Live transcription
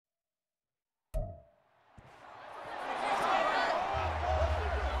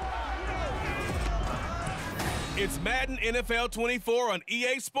It's Madden NFL 24 on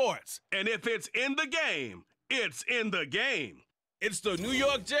EA Sports. And if it's in the game, it's in the game. It's the New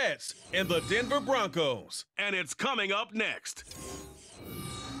York Jets and the Denver Broncos. And it's coming up next.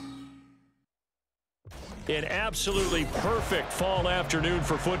 An absolutely perfect fall afternoon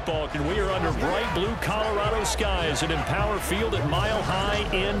for football, and we are under bright blue Colorado skies at Empower Field at Mile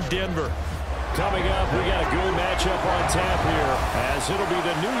High in Denver. Coming up, we got a good matchup on tap here, as it'll be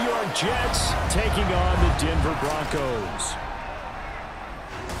the New York Jets taking on the Denver Broncos.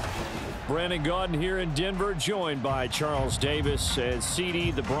 Brandon Gaudin here in Denver, joined by Charles Davis. As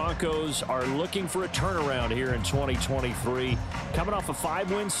CD, the Broncos are looking for a turnaround here in 2023. Coming off a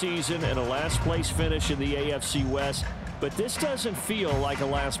 5-win season and a last-place finish in the AFC West. But this doesn't feel like a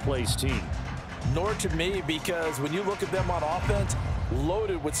last-place team. Nor to me, because when you look at them on offense,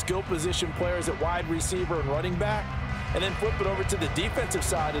 loaded with skill position players at wide receiver and running back, and then flip it over to the defensive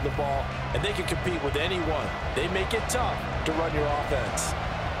side of the ball, and they can compete with anyone. They make it tough to run your offense.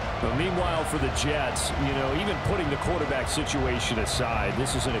 But meanwhile, for the Jets, even putting the quarterback situation aside,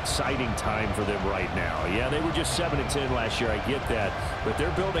 this is an exciting time for them right now. Yeah, they were just 7-10 last year, I get that. But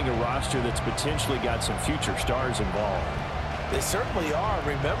they're building a roster that's potentially got some future stars involved. They certainly are.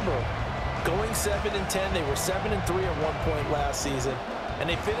 Remember, going 7-10, they were 7-3 at one point last season. And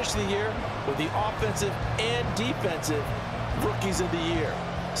they finished the year with the offensive and defensive rookies of the year.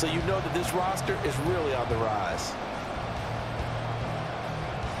 So you know that this roster is really on the rise.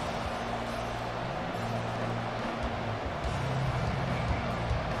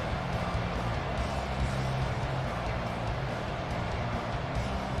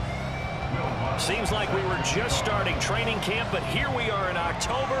 Seems like we were just starting training camp, but here we are in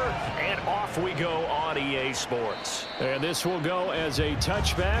October, and off we go on EA Sports. And this will go as a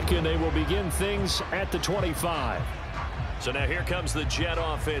touchback, and they will begin things at the 25. So now here comes the Jet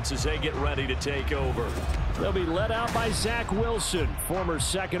offense as they get ready to take over. They'll be led out by Zach Wilson, former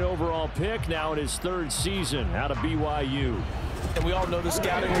 2nd overall pick, now in his 3rd season out of BYU. And we all know the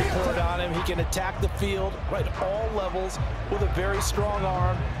scouting report on him. He can attack the field right at all levels with a very strong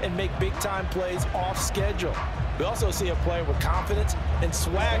arm and make big-time plays off schedule. We also see a player with confidence and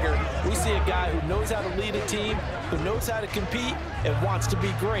swagger. We see a guy who knows how to lead a team, who knows how to compete, and wants to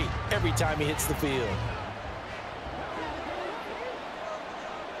be great every time he hits the field.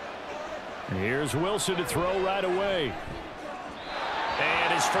 Here's Wilson to throw right away.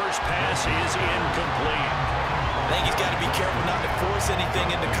 And his first pass is incomplete. I think he's got to be careful not to force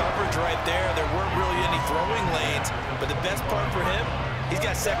anything into coverage right there. There weren't really any throwing lanes, but the best part for him, he's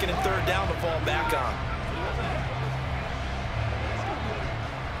got 2nd and 3rd down to fall back on.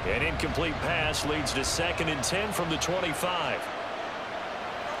 An incomplete pass leads to 2nd and 10 from the 25.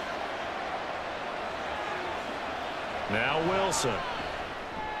 Now Wilson.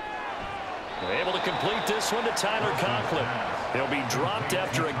 Able to complete this one to Tyler Conklin. He'll be dropped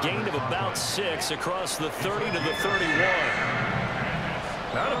after a gain of about 6 across the 30 to the 31.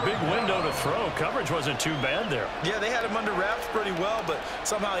 Not a big window to throw. Coverage wasn't too bad there. Yeah, they had him under wraps pretty well, but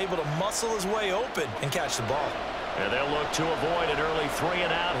somehow able to muscle his way open and catch the ball. And they'll look to avoid an early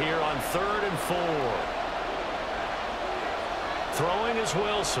 3-and-out here on 3rd and 4. Throwing is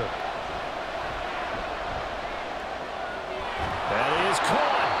Wilson. That is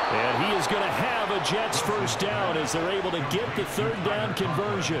caught. And he is going to have a Jets first down as they're able to get the 3rd down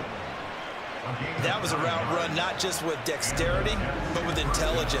conversion. That was a route run not just with dexterity, but with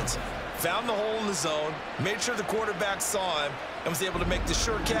intelligence. Found the hole in the zone, made sure the quarterback saw him, and was able to make the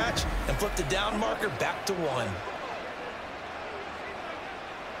sure catch and flip the down marker back to 1.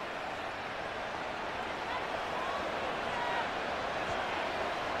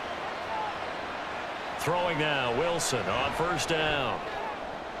 Throwing now, Wilson on 1st down.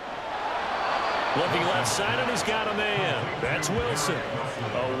 Looking left side, and he's got a man. That's Wilson.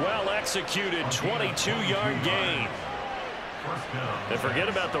 A well-executed 22-yard gain. And forget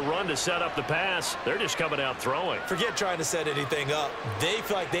about the run to set up the pass. They're just coming out throwing. Forget trying to set anything up. They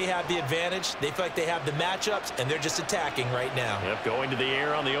feel like they have the advantage. They feel like they have the matchups, and they're just attacking right now. Yep, going to the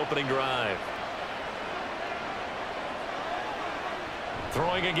air on the opening drive.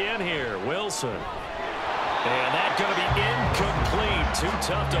 Throwing again here, Wilson. And that's going to be incomplete. Too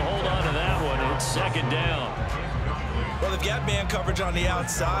tough to hold on to that one. It's 2nd down. Well, they've got man coverage on the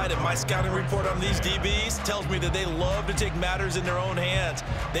outside, and my scouting report on these DBs tells me that they love to take matters in their own hands.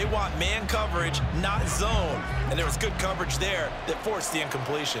 They want man coverage, not zone. And there was good coverage there that forced the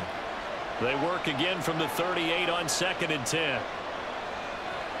incompletion. They work again from the 38 on 2nd and 10.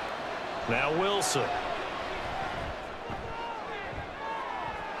 Now Wilson.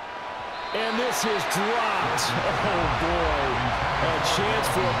 And this is dropped. Oh, boy. A chance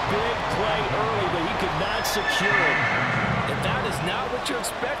for a big play early, but he could not secure it. And that is not what you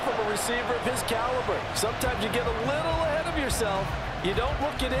expect from a receiver of his caliber. Sometimes you get a little ahead of yourself. You don't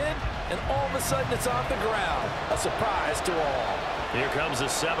look it in, and all of a sudden it's on the ground. A surprise to all. Here comes the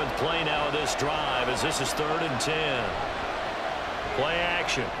 7th play now of this drive as this is 3rd and 10. Play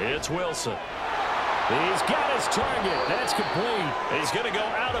action. It's Wilson. He's got his target. That's complete. He's going to go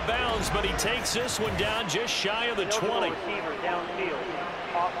out of bounds, but he takes this one down just shy of the 20. Receiver downfield.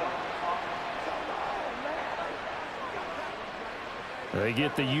 Awesome. They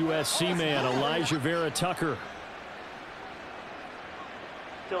get the USC man, Elijah Vera Tucker.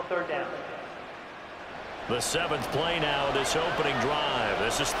 Still 3rd down. The 7th play now of this opening drive.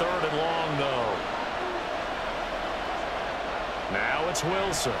 This is 3rd and long, though. Now it's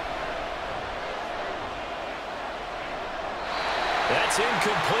Wilson. That's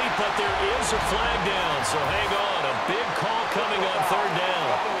incomplete, but there is a flag down, so hang on. A big call coming on 3rd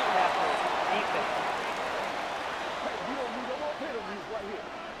down.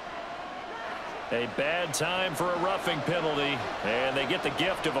 A bad time for a roughing penalty, and they get the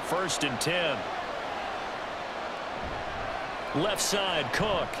gift of a 1st and 10. Left side,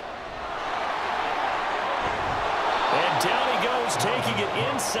 Cook. And down he goes, taking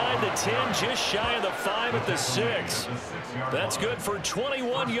it inside the 10, just shy of the 5 at the 6. That's good for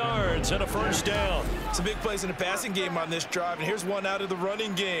 21 yards and a 1st down. Some big plays in the passing game on this drive, and here's one out of the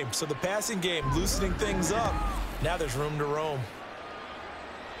running game. So the passing game loosening things up. Now there's room to roam.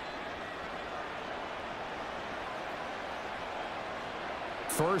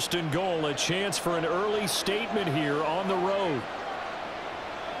 1st and goal, a chance for an early statement here on the road.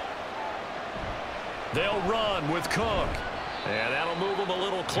 They'll run with Cook. And that'll move him a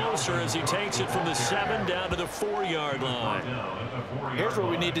little closer as he takes it from the 7 down to the 4-yard line. Here's where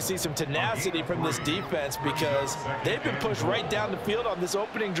we need to see some tenacity from this defense because they've been pushed right down the field on this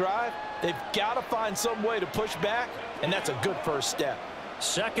opening drive. They've got to find some way to push back, and that's a good first step.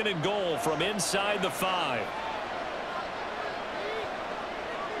 2nd and goal from inside the 5.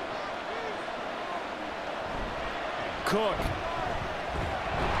 Cook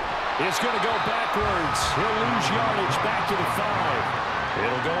is going to go backwards. He'll lose yardage back to the 5.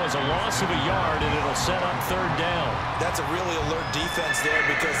 It'll go as a loss of a yard, and it'll set up 3rd down. That's a really alert defense there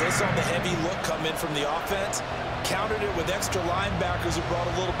because they saw the heavy look come in from the offense, countered it with extra linebackers who brought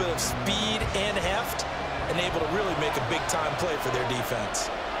a little bit of speed and heft, and able to really make a big-time play for their defense.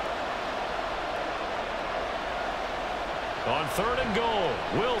 On 3rd and goal,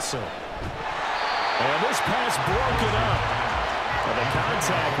 Wilson. And this pass broken up. And the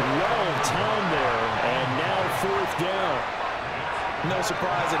contact well timed there, and now 4th down. No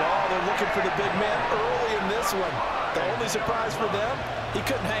surprise at all. They're looking for the big man early in this one. The only surprise for them, he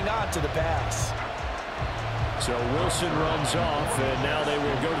couldn't hang on to the pass. So Wilson runs off, and now they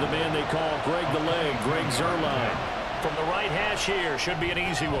will go to the man they call Greg the Leg, Greg Zuerlein. From the right hash here, should be an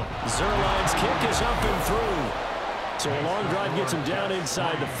easy one. Zuerlein's kick is up and through. So a long drive gets them down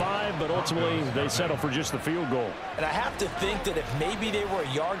inside the 5, but ultimately they settle for just the field goal. And I have to think that if maybe they were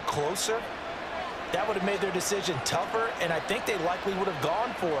a yard closer, that would have made their decision tougher, and I think they likely would have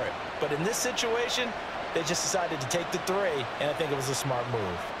gone for it. But in this situation, they just decided to take the 3, and I think it was a smart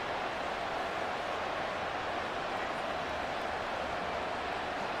move.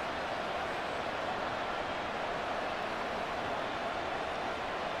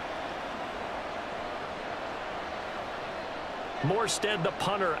 Morstead, the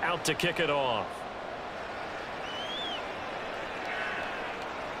punter, out to kick it off.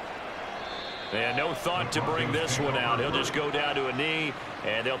 And no thought to bring this one out. He'll just go down to a knee,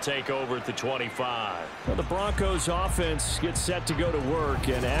 and they'll take over at the 25. Well, the Broncos offense gets set to go to work,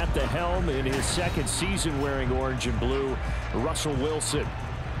 and at the helm in his 2nd season wearing orange and blue, Russell Wilson.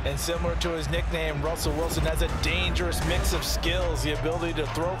 And similar to his nickname, Russell Wilson has a dangerous mix of skills, the ability to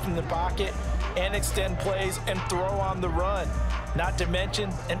throw from the pocket and extend plays and throw on the run. Not to mention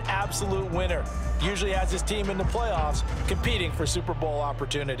an absolute winner. Usually has his team in the playoffs competing for Super Bowl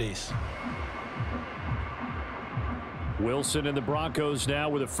opportunities. Wilson and the Broncos now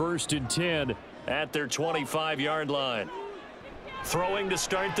with a 1st and 10 at their 25-yard line. Throwing to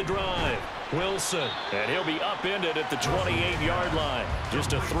start the drive. Wilson, and he'll be upended at the 28-yard line.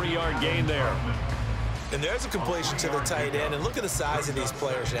 Just a 3-yard gain there. And there's a completion to the tight end. And look at the size of these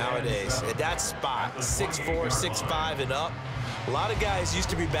players nowadays. At that spot, 6'4", 6'5", and up. A lot of guys used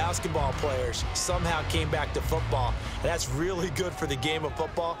to be basketball players, somehow came back to football. And that's really good for the game of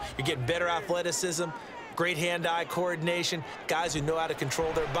football. You're getting better athleticism, great hand-eye coordination, guys who know how to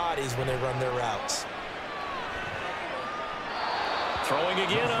control their bodies when they run their routes. Throwing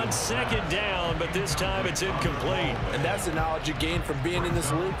again on second down, but this time it's incomplete. And that's the knowledge you gain from being in this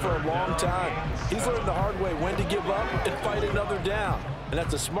league for a long time. He's learned the hard way when to give up and fight another down. And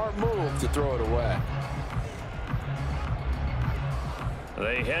that's a smart move to throw it away.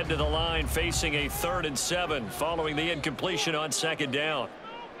 They head to the line facing a 3rd and 7 following the incompletion on second down.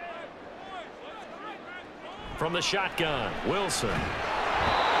 From the shotgun, Wilson.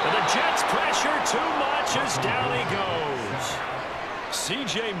 And the Jets pressure too much as down he goes.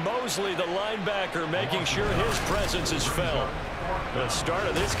 C.J. Mosley, the linebacker, making sure his presence is felt. The start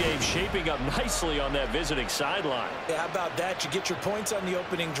of this game shaping up nicely on that visiting sideline. Yeah, how about that? You get your points on the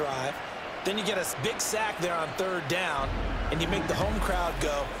opening drive. Then you get a big sack there on 3rd down, and you make the home crowd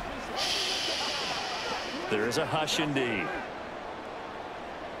go. There is a hush indeed.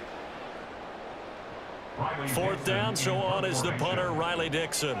 4th down, so on is the punter, Riley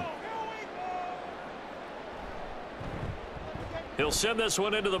Dixon. He'll send this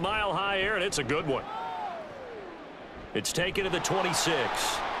one into the mile-high air, and it's a good one. It's taken to the 26.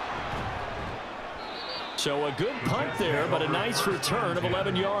 So a good punt there, but a nice return of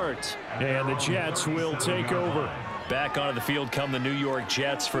 11 yards. And the Jets will take over. Back onto the field come the New York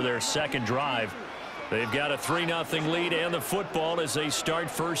Jets for their second drive. They've got a 3-0 lead and the football as they start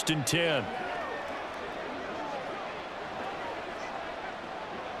 1st and 10.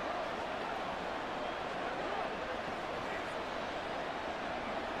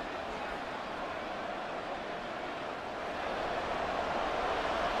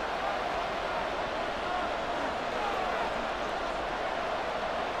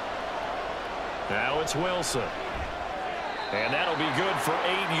 Now it's Wilson. And that'll be good for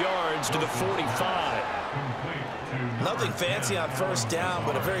 8 yards to the 45. Nothing fancy on 1st down,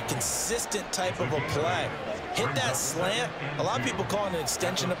 but a very consistent type of a play. Hit that slant. A lot of people call it an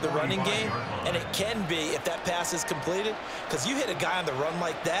extension of the running game, and it can be if that pass is completed, because you hit a guy on the run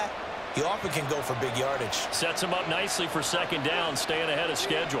like that, he often can go for big yardage. Sets him up nicely for 2nd down, staying ahead of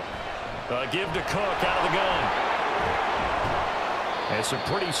schedule. Give to Cook out of the gun. It's a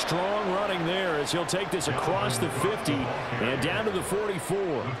pretty strong running there as he'll take this across the 50 and down to the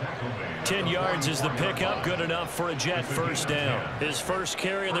 44. 10 yards is the pickup, good enough for a Jet 1st down. His first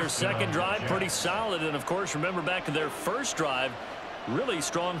carry of their second drive, pretty solid. And, of course, remember back to their first drive, really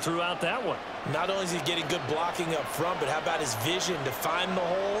strong throughout that one. Not only is he getting good blocking up front, but how about his vision to find the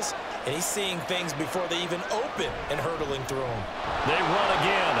holes? And he's seeing things before they even open and hurtling through them. They run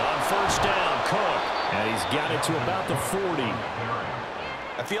again on 1st down, Cook. And he's got it to about the 40.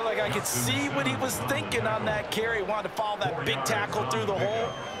 I feel like I could see what he was thinking on that carry. He wanted to follow that big tackle through the hole.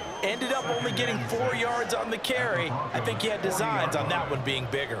 Ended up only getting 4 yards on the carry. I think he had designs on that one being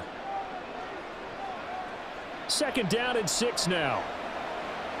bigger. 2nd down and 6 now.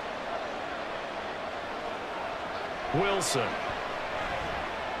 Wilson.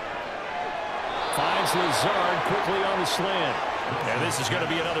 Finds Lazard quickly on the slant. And this is going to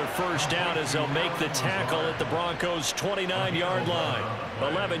be another 1st down as they'll make the tackle at the Broncos' 29-yard line.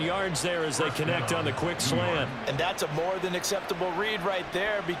 11 yards there as they connect on the quick slant. And that's a more than acceptable read right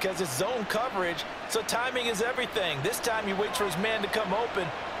there because it's zone coverage, so timing is everything. This time he waits for his man to come open,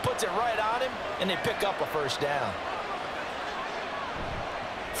 puts it right on him, and they pick up a 1st down.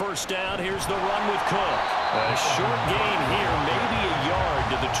 1st down, here's the run with Cook. A short gain here, maybe a yard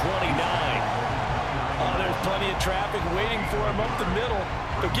to the 29. Oh, there's plenty of traffic waiting for him up the middle.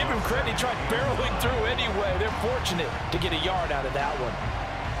 But give him credit, he tried barreling through anyway. They're fortunate to get a yard out of that one.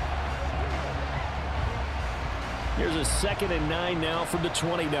 Here's a 2nd and 9 now from the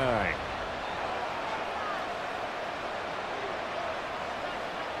 29.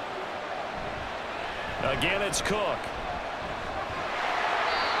 Again, it's Cook.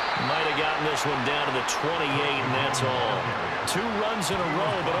 Might have gotten this one down to the 28, and that's all. 2 runs in a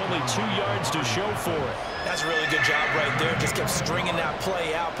row, but only 2 yards to show for it. That's a really good job right there. Just kept stringing that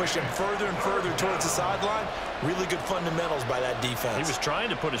play out, pushing further and further towards the sideline. Really good fundamentals by that defense. He was trying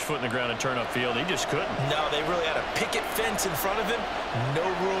to put his foot in the ground and turn upfield. He just couldn't. No, they really had a picket fence in front of him. No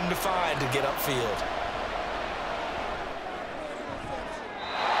room to find to get upfield.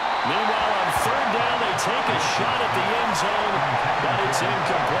 Meanwhile, on 3rd down, they take a shot at the end zone, but it's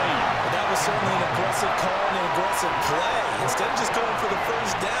incomplete. But that was certainly an aggressive call and an aggressive play. Instead of just going for the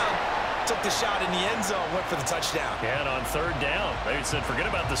 1st down, took the shot in the end zone, went for the touchdown. And on 3rd down, they said, forget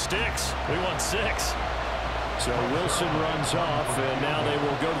about the sticks. We want 6. So Wilson runs off, and now they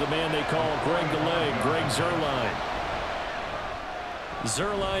will go to the man they call Greg the Leg, Greg Zuerlein.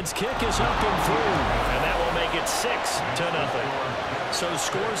 Zuerlein's kick is up and through, and that will make it 6-0. So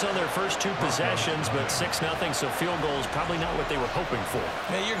scores on their first 2 possessions, but 6-0, so field goal is probably not what they were hoping for.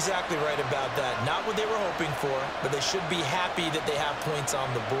 Man, you're exactly right about that. Not what they were hoping for, but they should be happy that they have points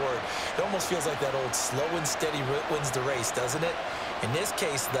on the board. It almost feels like that old slow and steady wins the race, doesn't it? In this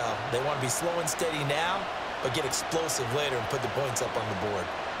case, though, they want to be slow and steady now, but get explosive later and put the points up on the board.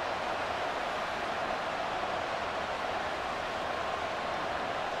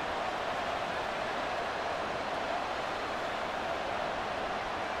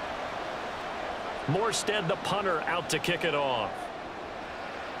 Morstead, the punter, out to kick it off.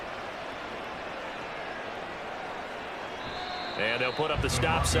 And they'll put up the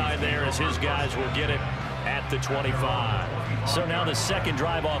stop sign there as his guys will get it at the 25. So now the second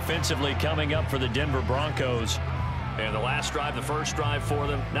drive offensively coming up for the Denver Broncos. And the last drive, the first drive for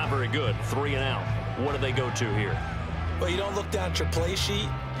them, not very good. 3 and out. What do they go to here? Well, you don't look down at your play sheet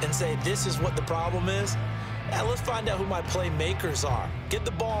and say, this is what the problem is. Now, let's find out who my playmakers are. Get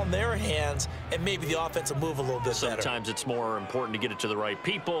the ball in their hands, and maybe the offense will move a little bit better. Sometimes it's more important to get it to the right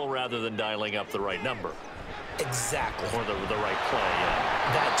people rather than dialing up the right number. Exactly. Or the right play,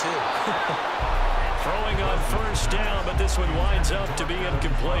 yeah. That, too. Throwing on first down, but this one winds up to be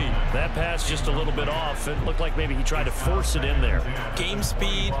incomplete. That pass just a little bit off. It looked like maybe he tried to force it in there. Game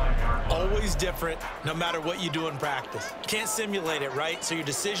speed, always different, no matter what you do in practice. Can't simulate it, right? So your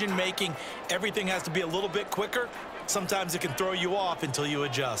decision-making, everything has to be a little bit quicker. Sometimes it can throw you off until you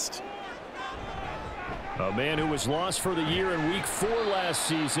adjust. A man who was lost for the year in Week 4 last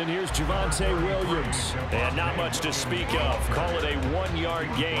season. Here's Javonte Williams. And not much to speak of. Call it a 1-yard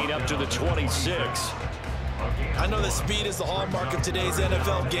gain up to the 26. I know that speed is the hallmark of today's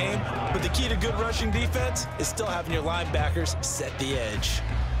NFL game, but the key to good rushing defense is still having your linebackers set the edge.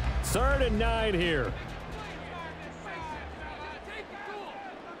 3rd and 9 here.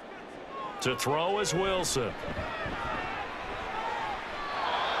 To throw is Wilson.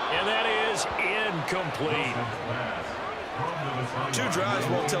 And that is incomplete. 2 drives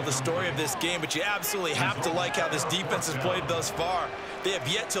won't tell the story of this game, but you absolutely have to like how this defense has played thus far. They have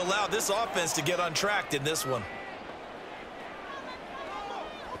yet to allow this offense to get untracked in this one.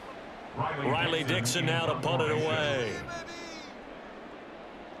 Riley Dixon now to punt it away.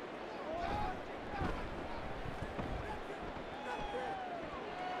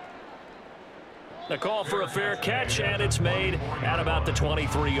 The call for a fair catch, and it's made at about the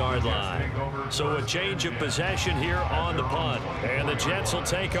 23-yard line. So a change of possession here on the punt. And the Jets will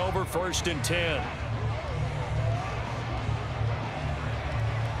take over 1st and 10.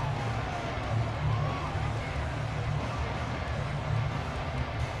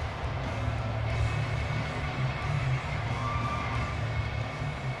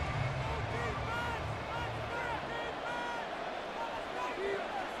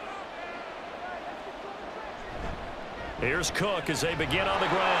 Here's Cook as they begin on the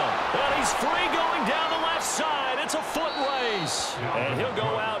ground. And he's free going down the left side. It's a foot race. And he'll go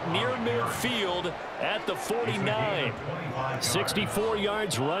out near midfield at the 49. 64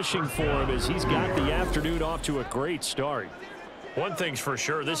 yards rushing for him as he's got the afternoon off to a great start. One thing's for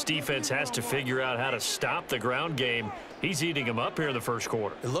sure, this defense has to figure out how to stop the ground game. He's eating them up here in the first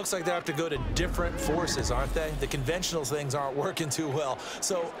quarter. It looks like they have to go to different forces, aren't they? The conventional things aren't working too well.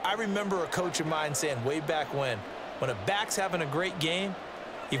 So I remember a coach of mine saying way back when a back's having a great game,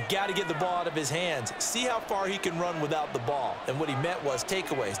 you've got to get the ball out of his hands. See how far he can run without the ball. And what he meant was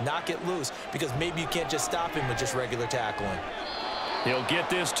takeaways, knock it loose, because maybe you can't just stop him with just regular tackling. He'll get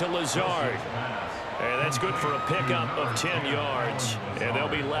this to Lazard. And that's good for a pickup of 10 yards. And they'll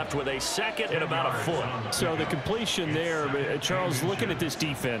be left with a 2nd and about a foot. So the completion there, Charles, looking at this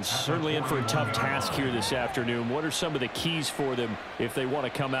defense, certainly in for a tough task here this afternoon. What are some of the keys for them if they want to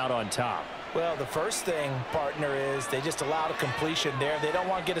come out on top? Well, the first thing, partner, is they just allowed a completion there. They don't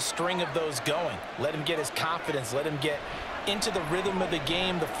want to get a string of those going. Let him get his confidence. Let him get into the rhythm of the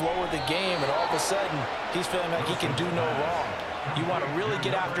game, the flow of the game, and all of a sudden, he's feeling like he can do no wrong. You want to really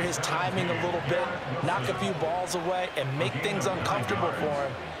get after his timing a little bit, knock a few balls away, and make things uncomfortable for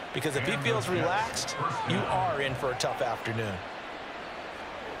him. Because if he feels relaxed, you are in for a tough afternoon.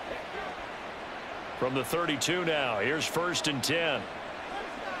 From the 32 now, here's 1st and 10.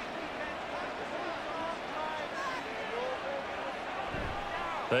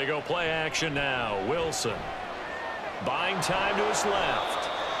 They go play action now. Wilson buying time to his left.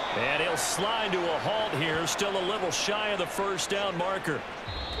 And he'll slide to a halt here. Still a little shy of the first down marker.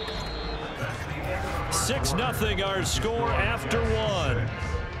 6-0 our score after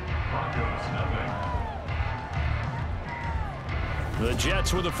 1. The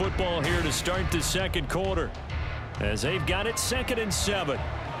Jets with the football here to start the second quarter as they've got it 2nd and 7.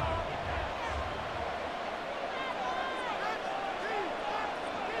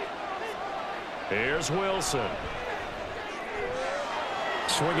 Here's Wilson.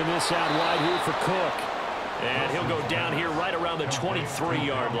 Swinging this out wide here for Cook. And he'll go down here right around the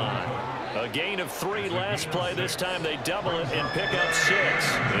 23-yard line. A gain of 3 last play. This time they double it and pick up 6.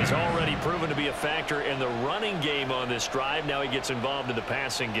 He's already proven to be a factor in the running game on this drive. Now he gets involved in the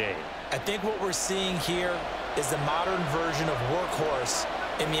passing game. I think what we're seeing here is the modern version of workhorse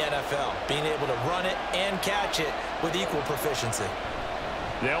in the NFL, being able to run it and catch it with equal proficiency.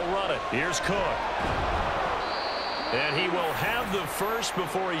 They'll run it. Here's Cook. And he will have the first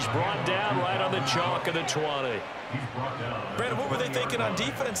before he's brought down right on the chalk of the 20. Brandon, what were they thinking on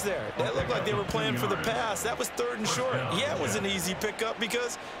defense there? That looked like they were playing for the pass. That was 3rd and short. Yeah, it was an easy pickup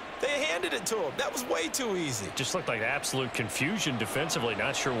because they handed it to him. That was way too easy. Just looked like absolute confusion defensively.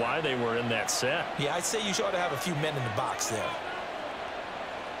 Not sure why they were in that set. Yeah, I'd say you ought to have a few men in the box there.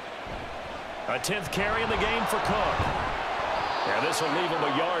 A 10th carry in the game for Cook. And this will leave him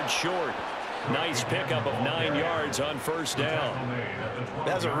a yard short. Nice pickup of 9 yards on first down.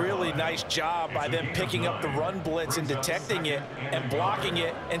 That's a really nice job by them picking up the run blitz and detecting it and blocking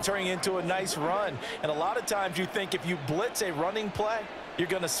it and turning it into a nice run. And a lot of times you think if you blitz a running play, you're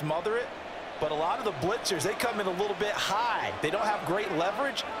going to smother it. But a lot of the blitzers, they come in a little bit high. They don't have great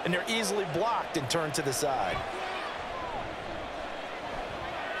leverage, and they're easily blocked and turned to the side.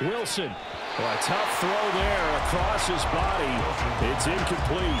 Wilson. Well, a tough throw there across his body. It's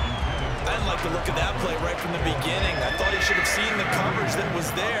incomplete. I didn't like the look of that play right from the beginning. I thought he should have seen the coverage that was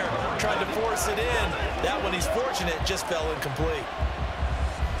there, tried to force it in. That one, he's fortunate, just fell incomplete.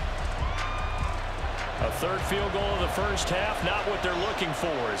 A 3rd field goal of the first half, not what they're looking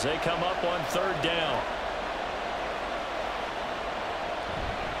for as they come up on 3rd down.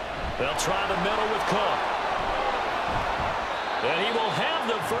 They'll try the middle with Cook. And he will have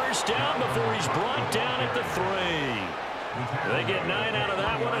the first down before he's brought down at the 3. They get 9 out of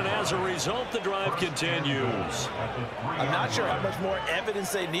that one, and as a result, the drive continues. I'm not sure how much more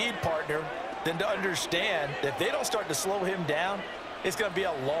evidence they need, partner, than to understand that if they don't start to slow him down, it's going to be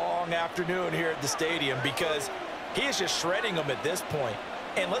a long afternoon here at the stadium because he is just shredding them at this point.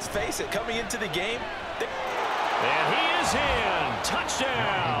 And let's face it, coming into the game. And he is in.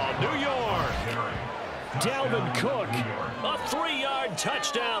 Touchdown, New York. Dalvin Cook, a 3-yard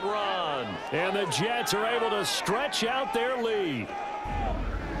touchdown run. And the Jets are able to stretch out their lead.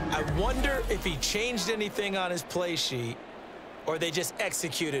 I wonder if he changed anything on his play sheet or they just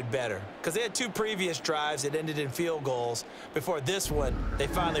executed better. Because they had 2 previous drives that ended in field goals. Before this one, they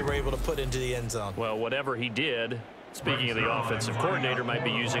finally were able to put into the end zone. Well, whatever he did, speaking of the offensive coordinator, might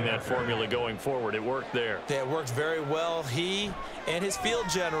be using that formula going forward. It worked there. Yeah, it worked very well. He and his field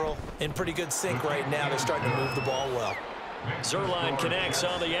general in pretty good sync right now. They're starting to move the ball well. Zerline connects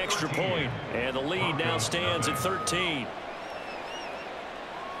on the extra point, and the lead now stands at 13.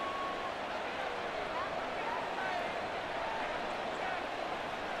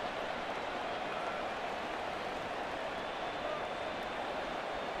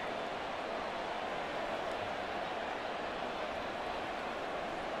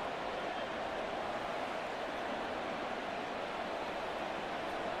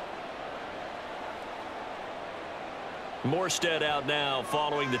 Morstead out now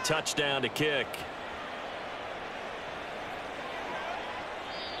following the touchdown to kick.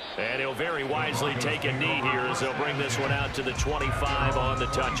 And he'll very wisely take a knee here as they'll bring this one out to the 25 on the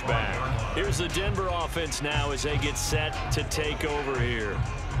touchback. Here's the Denver offense now as they get set to take over here.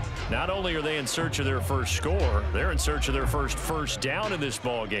 Not only are they in search of their first score, they're in search of their first down in this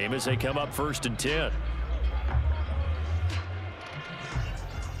ball game as they come up 1st and 10.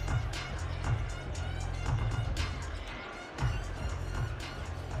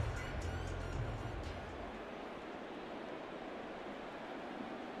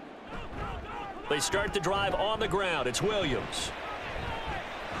 They start the drive on the ground. It's Williams.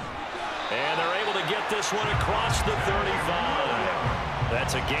 And they're able to get this one across the 35.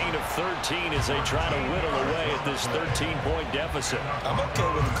 That's a gain of 13 as they try to whittle away at this 13-point deficit. I'm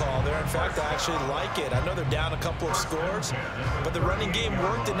okay with the call there. In fact, I actually like it. I know they're down a couple of scores, but the running game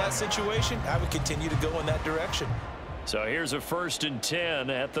worked in that situation. I would continue to go in that direction. So here's a 1st and 10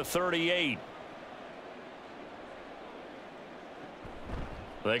 at the 38.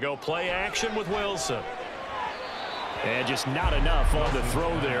 They go play action with Wilson. And just not enough on the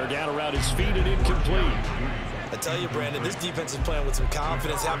throw there. Down around his feet and incomplete. I tell you, Brandon, this defense is playing with some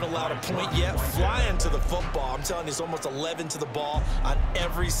confidence. Haven't allowed a point yet. Flying to the football. I'm telling you, it's almost 11 to the ball on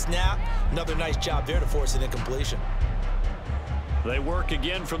every snap. Another nice job there to force an incompletion. They work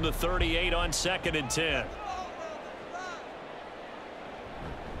again from the 38 on 2nd and 10.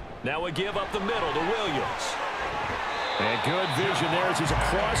 Now a give up the middle to Williams. And good vision there as he's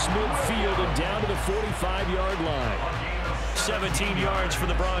across midfield and down to the 45-yard line. 17 yards for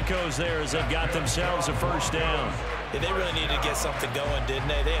the Broncos there as they've got themselves a first down. Yeah, they really needed to get something going, didn't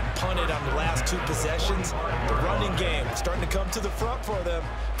they? They had punted on the last 2 possessions. The running game starting to come to the front for them,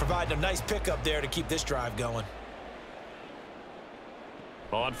 providing a nice pickup there to keep this drive going.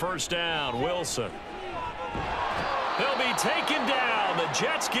 On first down, Wilson. He'll be taken down. The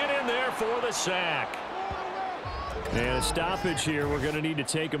Jets get in there for the sack. And a stoppage here. We're going to need to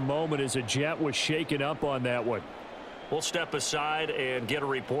take a moment as a Jet was shaken up on that one. We'll step aside and get a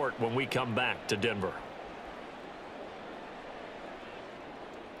report when we come back to Denver.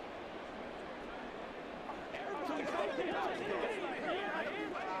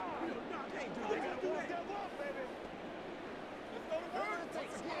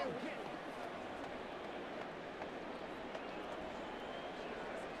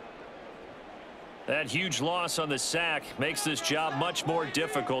 That huge loss on the sack makes this job much more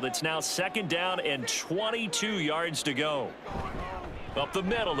difficult. It's now 2nd down and 22 yards to go. Up the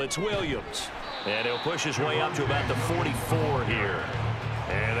middle, it's Williams. And he'll push his way up to about the 44 here.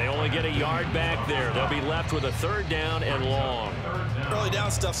 And they only get a yard back there. They'll be left with a 3rd down and long. Early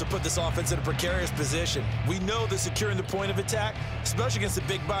down stuff to put this offense in a precarious position. We know that securing the point of attack, especially against the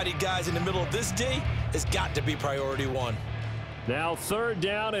big-bodied guys in the middle of this D, has got to be priority 1. Now 3rd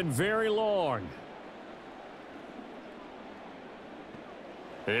down and very long.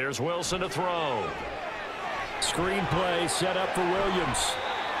 Here's Wilson to throw. Screen play set up for Williams.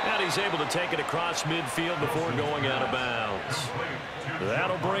 And he's able to take it across midfield before going out of bounds.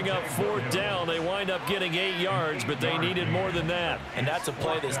 That'll bring up 4th down. They wind up getting 8 yards, but they needed more than that. And that's a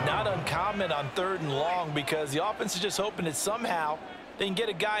play that's not uncommon on 3rd and long because the offense is just hoping that somehow they can get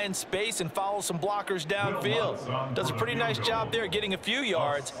a guy in space and follow some blockers downfield. Does a pretty nice job there getting a few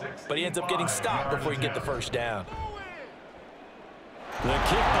yards, but he ends up getting stopped before he can get the 1st down. The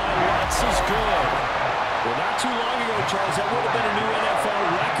kick by Watts is good. Well, not too long ago, Charles, that would have been a new NFL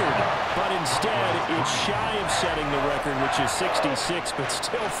record. But instead, it's shy of setting the record, which is 66, but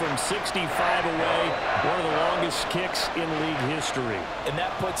still from 65 away, one of the longest kicks in league history. And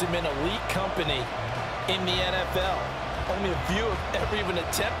that puts him in elite company in the NFL. Only a few have ever even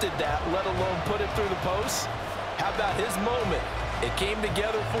attempted that, let alone put it through the posts. How about his moment? It came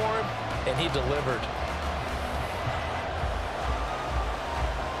together for him, and he delivered.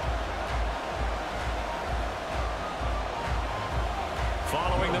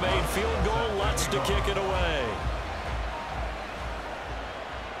 Following the made field goal, Lutz to kick it away.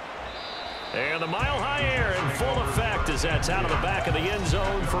 And the mile-high air in full effect as that's out of the back of the end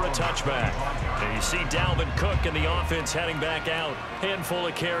zone for a touchback. And you see Dalvin Cook and the offense heading back out. Handful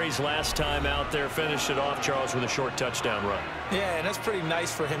of carries last time out there. Finished it off, Charles, with a short touchdown run. Yeah, and that's pretty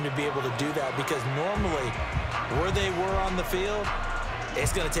nice for him to be able to do that because normally where they were on the field,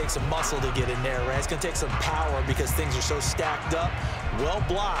 it's going to take some muscle to get in there, right? It's going to take some power because things are so stacked up, well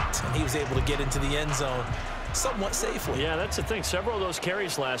blocked, and he was able to get into the end zone somewhat safely. Yeah, that's the thing. Several of those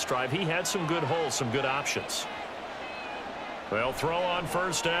carries last drive, he had some good holes, some good options. They'll throw on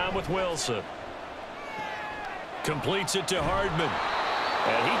 1st down with Wilson. Completes it to Hardman.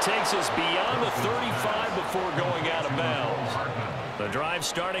 And he takes us beyond the 35 before going out of bounds. The drive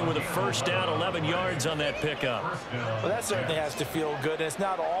starting with a 1st down, 11 yards on that pickup. Well, that certainly has to feel good. And it's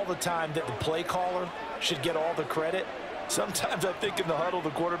not all the time that the play caller should get all the credit. Sometimes I think in the huddle, the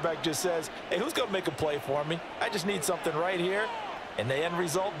quarterback just says, hey, who's going to make a play for me? I just need something right here. And the end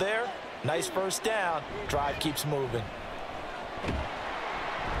result there, nice 1st down. Drive keeps moving.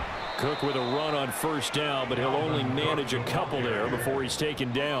 Cook with a run on 1st down, but he'll only manage a couple there before he's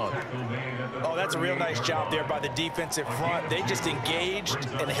taken down. Oh, that's a real nice job there by the defensive front. They just engaged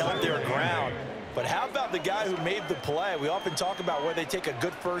and held their ground. But how about the guy who made the play? We often talk about whether they take a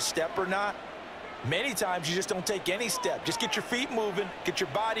good first step or not. Many times you just don't take any step. Just get your feet moving, get your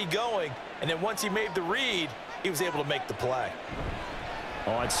body going, and then once he made the read, he was able to make the play.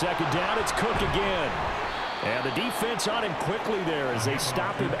 On 2nd down, it's Cook again. And the defense on him quickly there as they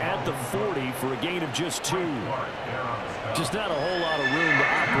stop him at the 40 for a gain of just 2. Just not a whole lot of room to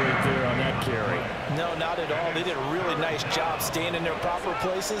operate there on that carry. No, not at all. They did a really nice job staying in their proper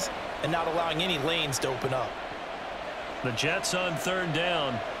places and not allowing any lanes to open up. The Jets on 3rd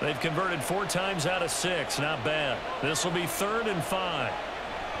down. They've converted 4 times out of 6. Not bad. This will be 3rd and 5.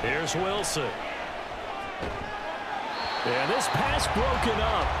 Here's Wilson. And this pass broken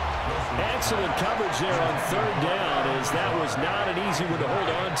up. Excellent coverage there on 3rd down as that was not an easy one to hold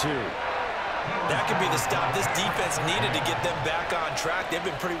on to. That could be the stop this defense needed to get them back on track. They've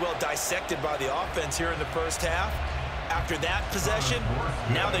been pretty well dissected by the offense here in the 1st half. After that possession,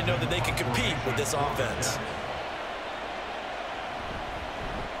 now they know that they can compete with this offense.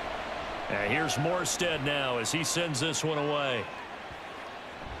 And here's Morstead now as he sends this one away.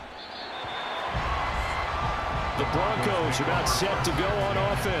 The Broncos are about set to go on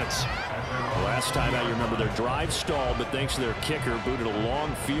offense. Last time out, you remember their drive stalled, but thanks to their kicker, booted a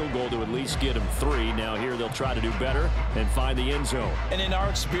long field goal to at least get them 3. Now here they'll try to do better and find the end zone. And in our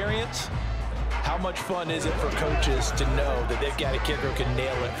experience, how much fun is it for coaches to know that they've got a kicker who can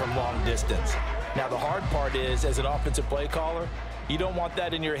nail it from long distance? Now the hard part is, as an offensive play caller, you don't want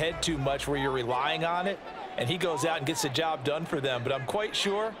that in your head too much where you're relying on it, and he goes out and gets the job done for them. But I'm quite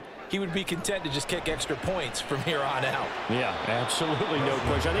sure he would be content to just kick extra points from here on out. Yeah, absolutely no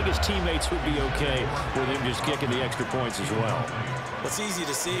question. I think his teammates would be okay with him just kicking the extra points as well. It's easy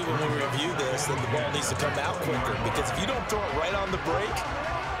to see when we review this that the ball needs to come out quicker, because if you don't throw it right on the break,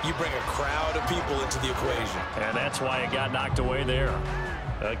 you bring a crowd of people into the equation. And that's why it got knocked away there.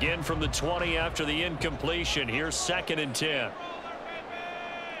 Again from the 20 after the incompletion. Here's 2nd and 10.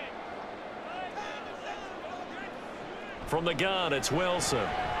 From the gun, it's Wilson.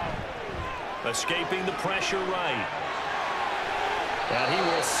 Escaping the pressure right. And he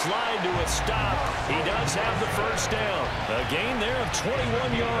will slide to a stop. He does have the first down. A gain there of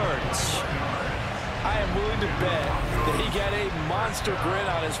 21 yards. I am willing to bet that he got a monster grin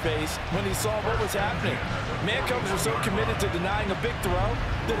on his face when he saw what was happening. Man coverage was so committed to denying a big throw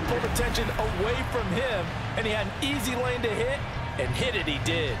that it pulled attention away from him, and he had an easy lane to hit, and hit it he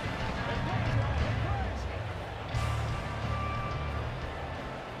did.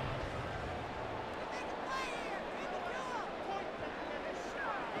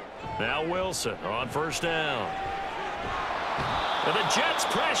 Now Wilson on first down. And the Jets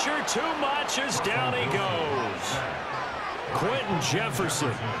pressure too much as down he goes. Quentin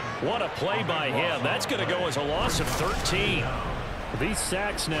Jefferson. What a play by him. That's going to go as a loss of 13. These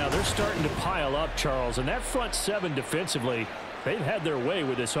sacks now, they're starting to pile up, Charles. And that front 7 defensively, they've had their way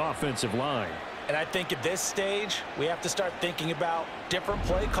with this offensive line. And I think at this stage, we have to start thinking about different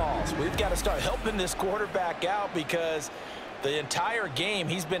play calls. We've got to start helping this quarterback out, because the entire game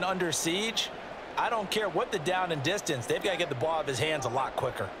he's been under siege. I don't care what the down and distance. They've got to get the ball out of his hands a lot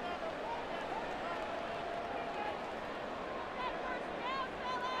quicker.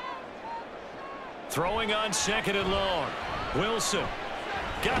 Throwing on 2nd and long. Wilson.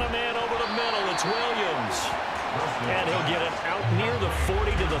 Got a man over the middle. It's Williams. And he'll get it out near the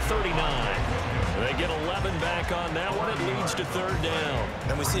 40 to the 39. They get 11 back on that one. It leads to 3rd down.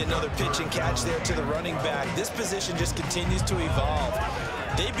 And we see another pitch and catch there to the running back. This position just continues to evolve.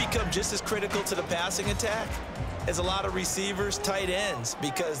 They become just as critical to the passing attack as a lot of receivers, tight ends,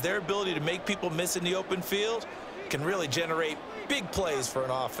 because their ability to make people miss in the open field can really generate big plays for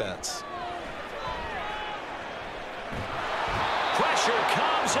an offense. Pressure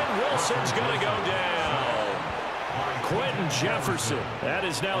comes, and Wilson's going to go down. Quentin Jefferson. That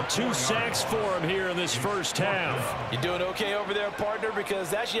is now 2 sacks for him here in this first half. You doing okay over there, partner? Because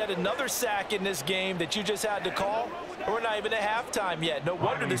that's yet another sack in this game that you just had to call. We're not even at halftime yet. No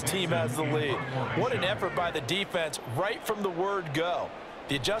wonder this team has the lead. What an effort by the defense right from the word go.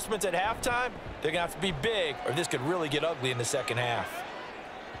 The adjustments at halftime, they're going to have to be big, or this could really get ugly in the second half.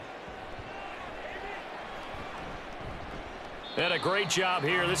 And a great job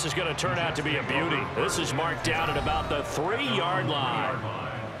here. This is going to turn out to be a beauty. This is marked down at about the 3-yard line.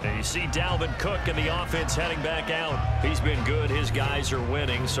 And you see Dalvin Cook and the offense heading back out. He's been good. His guys are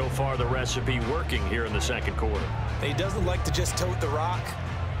winning. So far, the recipe working here in the second quarter. He doesn't like to just tote the rock.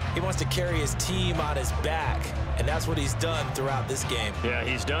 He wants to carry his team on his back, and that's what he's done throughout this game. Yeah,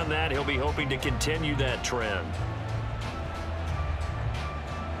 he's done that. He'll be hoping to continue that trend.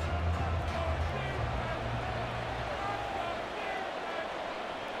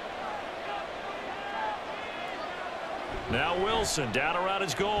 Now Wilson down around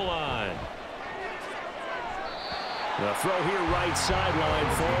his goal line. The throw here right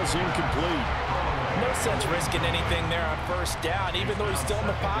sideline falls incomplete. No sense risking anything there on first down. Even though he's still in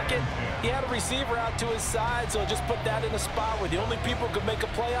the pocket, he had a receiver out to his side, so just put that in a spot where the only people who could make a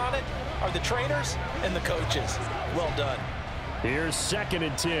play on it are the trainers and the coaches. Well done. Here's 2nd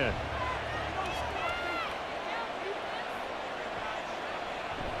and 10.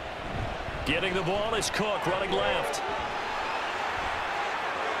 Getting the ball is Cook running left.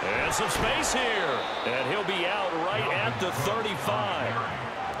 And some space here. And he'll be out right at the 35.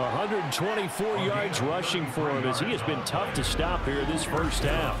 124 yards rushing for him as he has been tough to stop here this first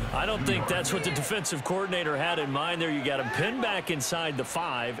half. I don't think that's what the defensive coordinator had in mind there. You got him pinned back inside the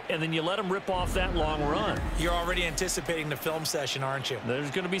 5, and then you let him rip off that long run. You're already anticipating the film session, aren't you?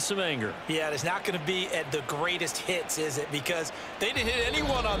 There's going to be some anger. Yeah, it's not going to be at the greatest hits, is it? Because they didn't hit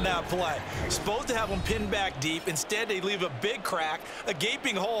anyone on that play. Supposed to have them pinned back deep. Instead, they leave a big crack, a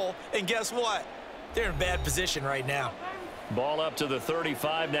gaping hole, and guess what? They're in bad position right now. Ball up to the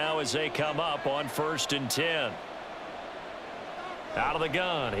 35 now as they come up on 1st and 10. Out of the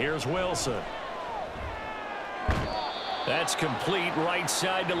gun, here's Wilson. That's complete right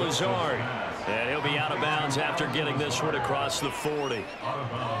side to Lazard. And he'll be out of bounds after getting this one across the 40.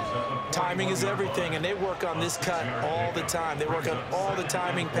 Timing is everything, and they work on this cut all the time. They work on all the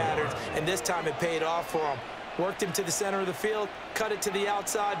timing patterns, and this time it paid off for them. Worked him to the center of the field, cut it to the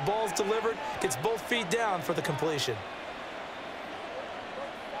outside, ball's delivered, gets both feet down for the completion.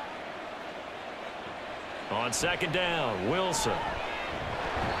 On 2nd down, Wilson.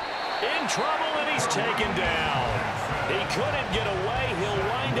 In trouble, and he's taken down. He couldn't get away. He'll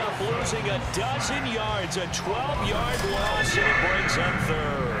wind up losing a dozen yards, a 12-yard loss, and it brings up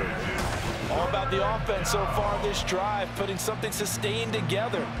 3rd. All about the offense so far this drive, putting something sustained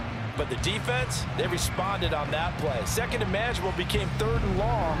together. But the defense, they responded on that play. 2nd and manageable became 3rd and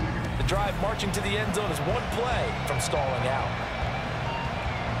long. The drive marching to the end zone is one play from stalling out.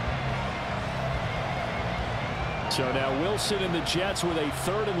 So now Wilson and the Jets with a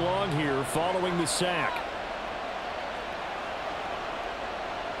 3rd and long here following the sack.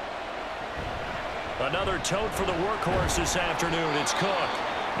 Another tote for the workhorse this afternoon. It's Cook.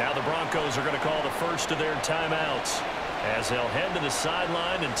 Now the Broncos are going to call the first of their timeouts as they'll head to the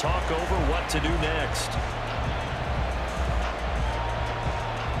sideline and talk over what to do next.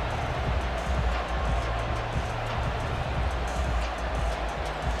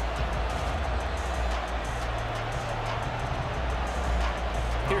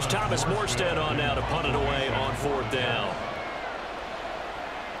 Here's Thomas Morstead on now to punt it away on 4th down.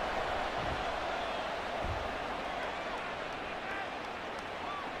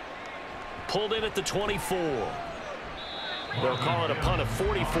 Pulled in at the 24. They'll call it a punt of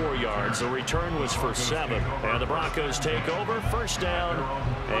 44 yards. The return was for 7. And the Broncos take over. 1st down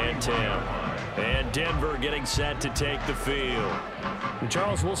and 10. And Denver getting set to take the field.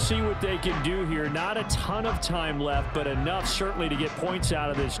 Charles, we'll see what they can do here. Not a ton of time left, but enough certainly to get points out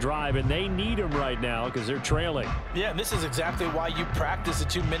of this drive. And they need them right now because they're trailing. Yeah, and this is exactly why you practice a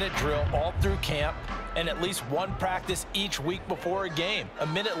 2-minute drill all through camp and at least one practice each week before a game. A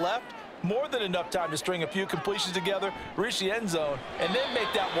minute left. More than enough time to string a few completions together, reach the end zone, and then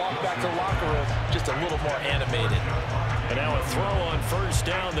make that walk back to the locker room just a little more animated. And now a throw on 1st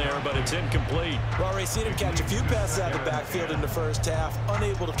down there, but it's incomplete. Well, already seen him catch a few passes out of the backfield in the first half,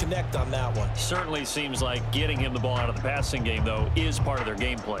 unable to connect on that one. Certainly seems like getting him the ball out of the passing game, though, is part of their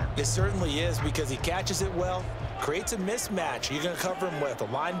game plan. It certainly is because he catches it well, creates a mismatch. You're going to cover him with a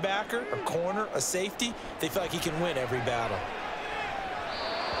linebacker, a corner, a safety. They feel like he can win every battle.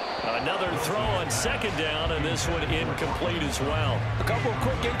 Another throw on 2nd down, and this one incomplete as well. A couple of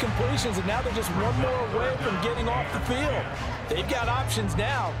quick incompletions, and now they're just one more away from getting off the field. They've got options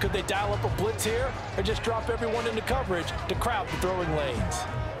now. Could they dial up a blitz here or just drop everyone into coverage to crowd the throwing lanes?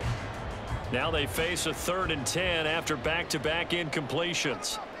 Now they face a 3rd and 10 after back-to-back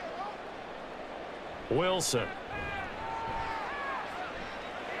incompletions. Wilson.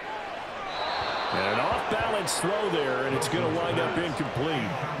 And an off-balance throw there, and it's going to wind up incomplete.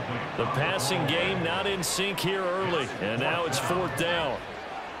 The passing game not in sync here early, and now it's 4th down.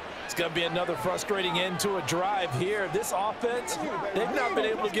 It's going to be another frustrating end to a drive here. This offense, they've not been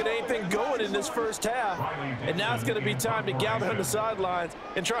able to get anything going in this first half, and now it's going to be time to gather on the sidelines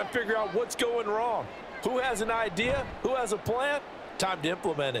and try and figure out what's going wrong. Who has an idea? Who has a plan? Time to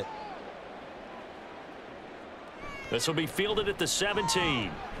implement it. This will be fielded at the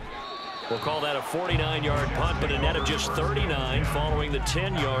 17. We'll call that a 49-yard punt, but a net of just 39 following the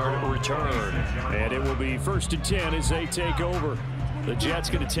 10-yard return. And it will be 1st and 10 as they take over. The Jets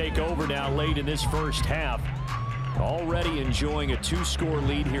going to take over now late in this first half. Already enjoying a 2-score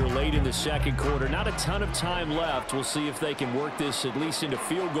lead here late in the 2nd quarter. Not a ton of time left. We'll see if they can work this at least into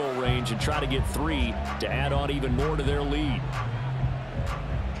field goal range and try to get 3 to add on even more to their lead.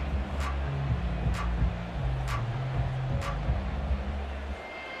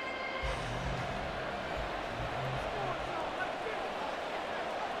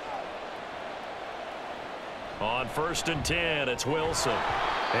 On 1st and 10, it's Wilson.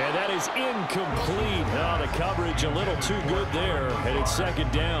 And that is incomplete. Now the coverage a little too good there, and it's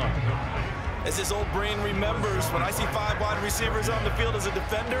 2nd down. As this old brain remembers, when I see 5 wide receivers on the field as a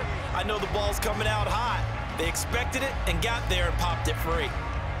defender, I know the ball's coming out hot. They expected it and got there and popped it free.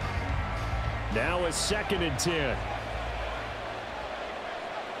 Now a 2nd and 10.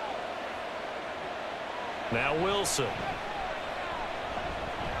 Now Wilson.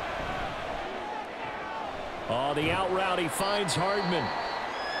 Oh, the out route, he finds Hardman.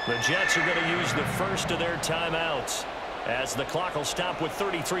 The Jets are going to use the first of their timeouts as the clock will stop with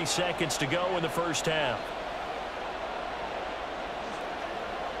 33 seconds to go in the first half.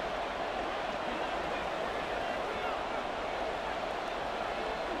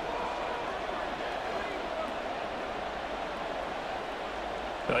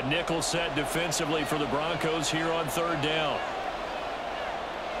 A nickel set defensively for the Broncos here on 3rd down.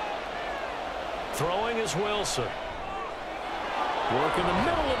 Throwing is Wilson. Work in the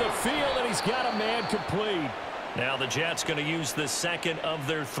middle of the field, and he's got a man complete. Now the Jets going to use the 2nd of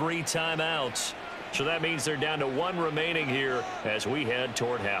their 3 timeouts. So that means they're down to 1 remaining here as we head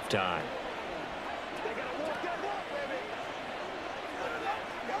toward halftime.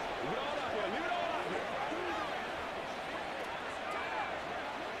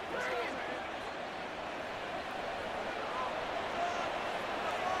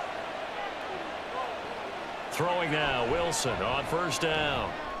 Throwing now, Wilson on 1st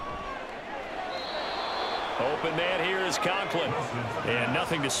down. Open man here is Conklin. And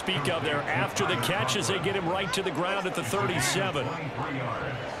nothing to speak of there after the catch as they get him right to the ground at the 37. 1st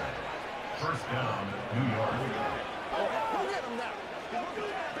down, New York.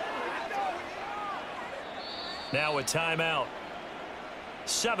 Now a timeout.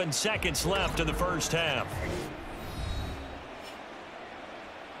 7 seconds left in the first half.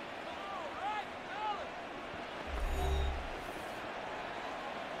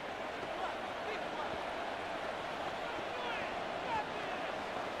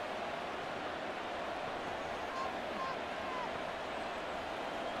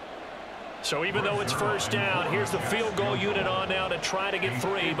 So even though it's 1st down, here's the field goal unit on now to try to get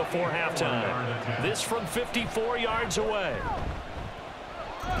 3 before halftime. This from 54 yards away.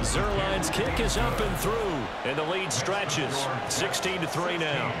 Zerline's kick is up and through, and the lead stretches 16-3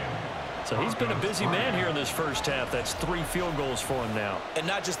 now. So he's been a busy man here in this first half. That's 3 field goals for him now. And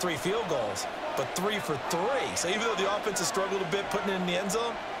not just 3 field goals, but 3 for 3. So even though the offense has struggled a bit putting it in the end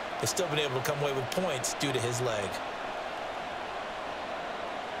zone, they've still been able to come away with points due to his leg.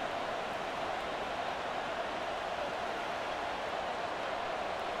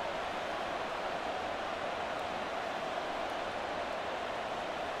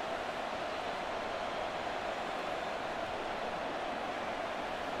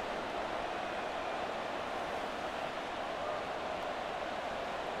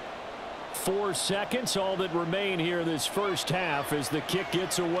 Four seconds, all that remain here in this first half as the kick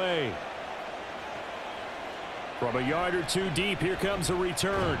gets away. From a yard or 2 deep, here comes a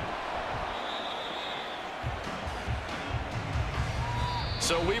return.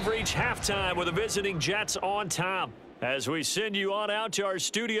 So we've reached halftime with the visiting Jets on top. As we send you on out to our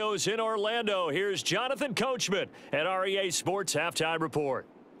studios in Orlando, here's Jonathan Coachman at our EA Sports Halftime Report.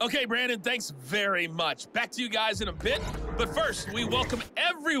 Okay, Brandon, thanks very much. Back to you guys in a bit. But first, we welcome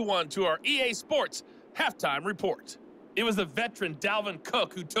everyone to our EA Sports Halftime Report. It was the veteran Dalvin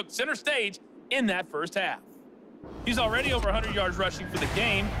Cook who took center stage in that first half. He's already over 100 yards rushing for the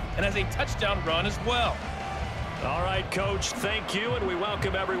game and has a touchdown run as well. All right, Coach, thank you, and we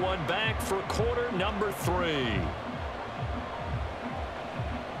welcome everyone back for quarter number 3.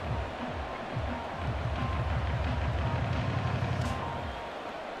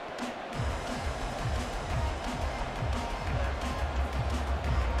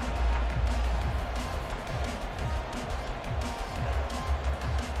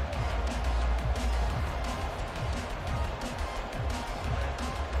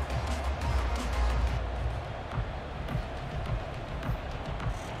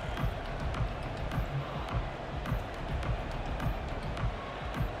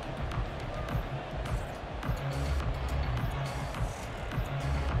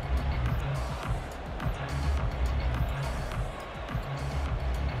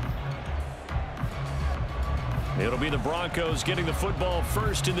 It'll be the Broncos getting the football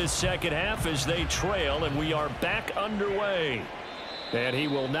first in this second half as they trail, and we are back underway. And he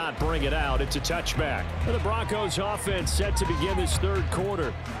will not bring it out. It's a touchback. And the Broncos offense set to begin this third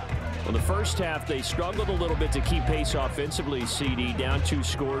quarter. Well, the first half, they struggled a little bit to keep pace offensively, CD, down 2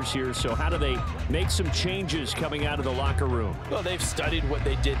 scores here. So how do they make some changes coming out of the locker room? Well, they've studied what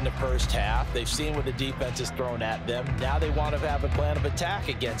they did in the first half. They've seen what the defense has thrown at them. Now they want to have a plan of attack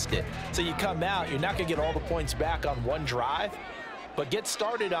against it. So you come out, you're not going to get all the points back on one drive. but get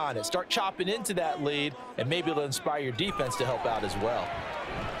started on it. Start chopping into that lead, and maybe it'll inspire your defense to help out as well.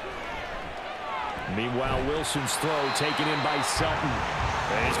 Meanwhile, Wilson's throw taken in by Sutton.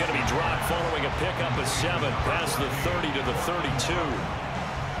 And he's going to be dropped following a pickup of 7 past the 30 to the 32.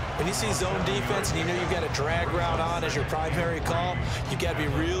 When you see zone defense and you know you've got a drag route on as your primary call, you've got to be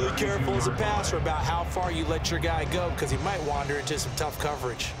really careful as a passer about how far you let your guy go because he might wander into some tough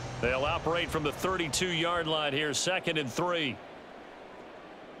coverage. They'll operate from the 32-yard line here, 2nd and 3.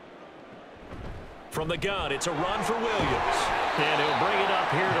 From the gun, it's a run for Williams. And he'll bring it up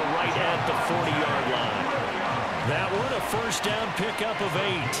here to right at the 40-yard line. That one, a first down pickup of 8.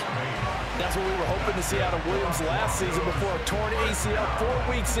 That's what we were hoping to see out of Williams last season before a torn ACL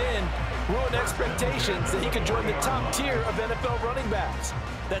 4 weeks in ruined expectations that he could join the top tier of NFL running backs.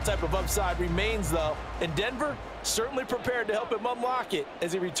 That type of upside remains, though, and Denver certainly prepared to help him unlock it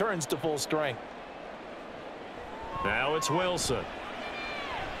as he returns to full strength. Now it's Wilson.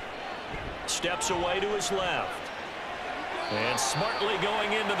 Steps away to his left. And smartly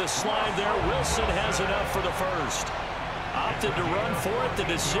going into the slide there, Wilson has enough for the first. Opted to run for it. The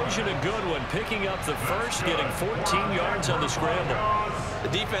decision a good one. Picking up the first, getting 14 yards on the scramble. The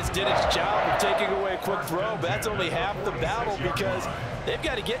defense did its job of taking away a quick throw, but that's only half the battle because they've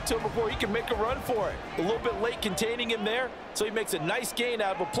got to get to him before he can make a run for it. A little bit late containing him there, so he makes a nice gain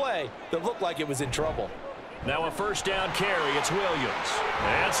out of a play that looked like it was in trouble. Now a first down carry. It's Williams.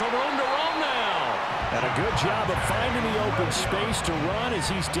 And some room to run now. And a good job of finding the open space to run as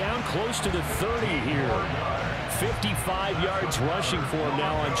he's down close to the 30 here. 55 yards rushing for him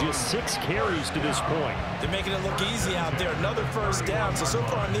now on just 6 carries to this point. They're making it look easy out there. Another first down. So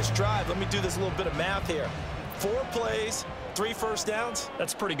far on this drive, let me do this little bit of math here. 4 plays, 3 first downs.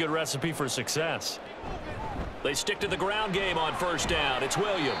 That's a pretty good recipe for success. They stick to the ground game on first down. It's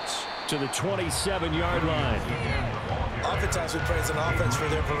Williams to the 27-yard line. Oftentimes we praise an offense for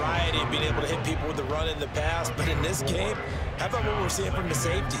their variety of being able to hit people with the run and the pass. But in this game, how about what we're seeing from the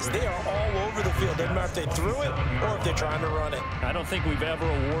safeties? They are all over the field. Doesn't matter if they threw it or if they're trying to run it. I don't think we've ever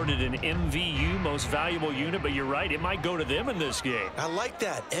awarded an MVU, most valuable unit, but you're right. It might go to them in this game. I like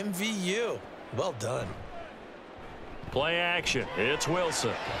that. MVU. Well done. Play action. It's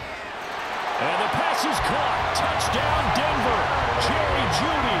Wilson. And the pass is caught. Touchdown, Denver. Jerry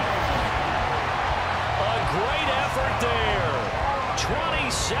Jeudy. A great effort there.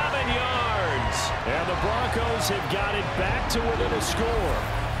 27 yards. And the Broncos have got it back to within a score.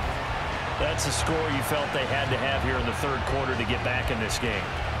 That's a score you felt they had to have here in the third quarter to get back in this game.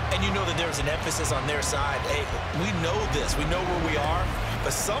 And you know that there's an emphasis on their side. Hey, we know this. We know where we are.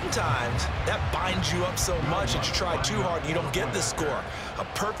 But sometimes that binds you up so much that you try too hard and you don't get the score. A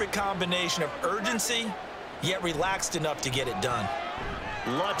perfect combination of urgency, yet relaxed enough to get it done.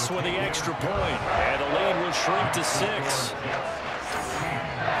 Lutz with the extra point. And the lead will shrink to 6.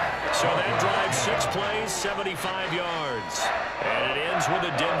 So that drive, 6 plays, 75 yards. And it ends with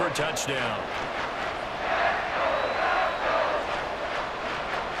a Denver touchdown.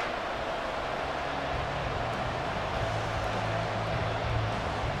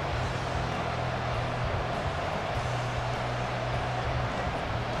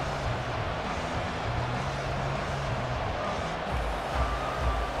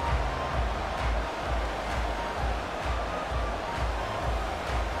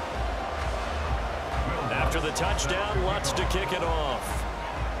 After the touchdown, Lutz to kick it off.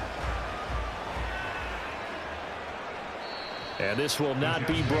 And this will not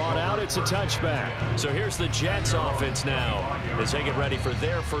be brought out. It's a touchback. So here's the Jets offense now as they get ready for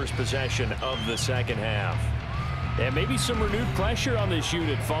their first possession of the second half. And maybe some renewed pressure on this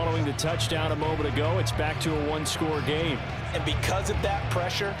unit following the touchdown a moment ago. It's back to a 1-score game. And because of that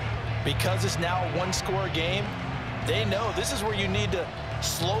pressure, because it's now a 1-score game, they know this is where you need to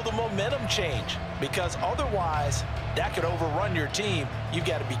slow the momentum change, because otherwise that could overrun your team. You've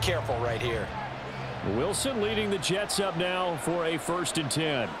got to be careful right here. Wilson leading the Jets up now for a 1st and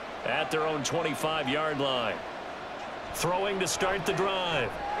 10 at their own 25-yard line. Throwing to start the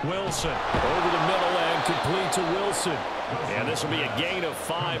drive. Wilson over the middle and complete to Wilson. And this will be a gain of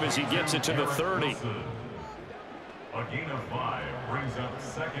 5 as he gets it to the 30. A gain of 5 brings up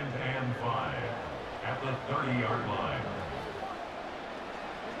 2nd and 5 at the 30-yard line.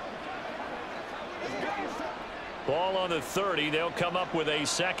 Ball on the 30. They'll come up with a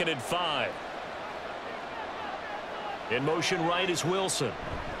 2nd and 5. In motion right is Wilson.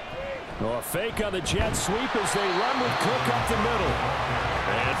 Oh, a fake on the jet sweep as they run with Cook up the middle.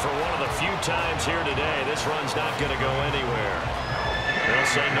 And for one of the few times here today, this run's not going to go anywhere.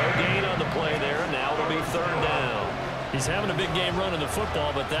 They'll say no gain on the play there. Now it'll be 3rd down. He He's having a big game running the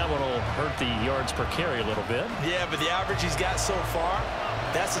football, but that one will hurt the yards per carry a little bit. Yeah, but the average he's got so far,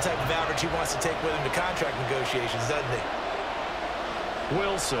 that's the type of average he wants to take with him to contract negotiations, doesn't he?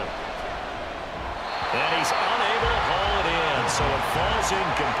 Wilson. And he's unable to haul it in, so it falls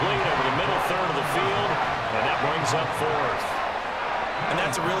incomplete over the middle third of the field, and that brings up 4th. And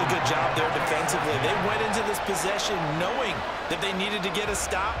that's a really good job there defensively. They went into this possession knowing that they needed to get a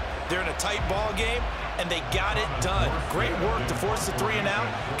stop. They're in a tight ball game, and they got it done. Great work to force the 3 and out.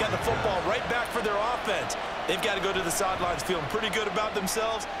 Got the football right back for their offense. They've got to go to the sidelines feeling pretty good about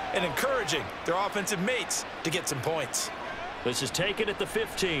themselves and encouraging their offensive mates to get some points. This is taken at the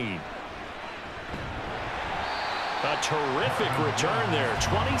 15. A terrific return there.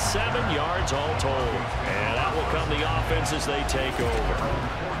 27 yards all told. And out will come the offense as they take over.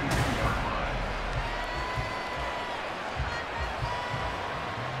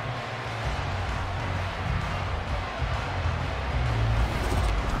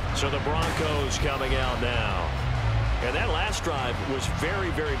 So the Broncos coming out now. And that last drive was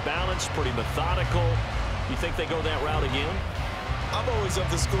very, very balanced, pretty methodical. You think they go that route again? I'm always of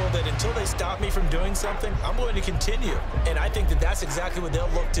the school that until they stop me from doing something, I'm going to continue. And I think that that's exactly what they'll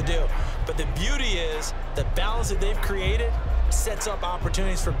look to do. But the beauty is the balance that they've created sets up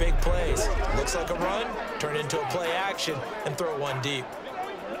opportunities for big plays. Looks like a run, turn into a play action, and throw one deep.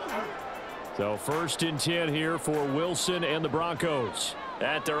 So 1st and 10 here for Wilson and the Broncos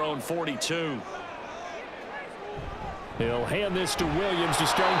at their own 42. He'll hand this to Williams to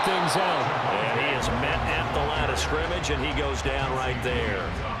start things out. And he is met at the line of scrimmage, and he goes down right there.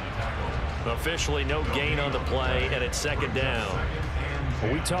 Officially no gain on the play, and it's 2nd down.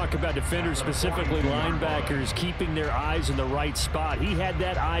 When we talk about defenders, specifically linebackers, keeping their eyes in the right spot, he had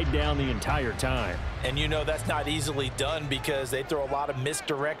that eye down the entire time. And you know that's not easily done because they throw a lot of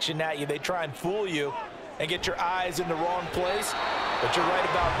misdirection at you. They try and fool you and get your eyes in the wrong place. But you're right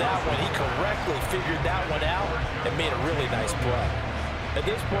about that one. He correctly figured that one out and made a really nice play. At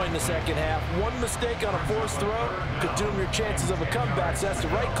this point in the second half, one mistake on a forced throw could doom your chances of a comeback. So that's the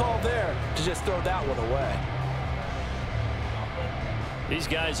right call there to just throw that one away. These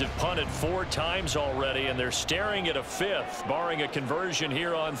guys have punted 4 times already, and they're staring at a 5th, barring a conversion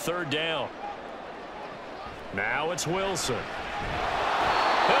here on 3rd down. Now it's Wilson.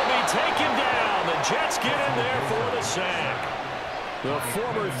 He'll be taken down. The Jets get in there for the sack. The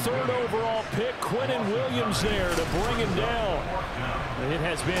former 3rd overall pick, Quentin Williams, there to bring him down. It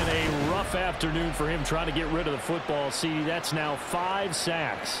has been a rough afternoon for him trying to get rid of the football. See, that's now 5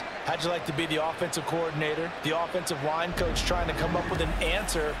 sacks. How'd you like to be the offensive coordinator, the offensive line coach trying to come up with an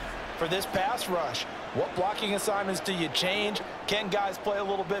answer for this pass rush? What blocking assignments do you change? Can guys play a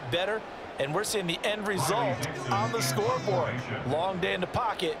little bit better? And we're seeing the end result on the scoreboard. Long day in the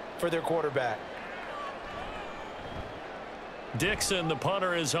pocket for their quarterback. Dixon, the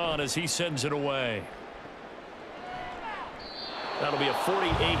punter, is on as he sends it away. That'll be a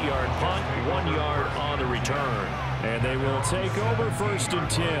 48-yard punt, 1 yard on the return. And they will take over 1st and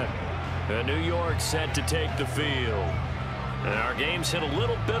 10. And New York set to take the field. And our game's hit a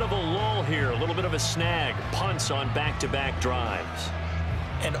little bit of a lull here, a little bit of a snag. Punts on back-to-back drives.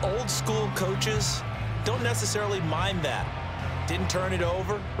 And old school coaches don't necessarily mind that. Didn't turn it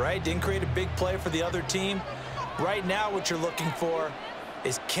over, right? Didn't create a big play for the other team. Right now what you're looking for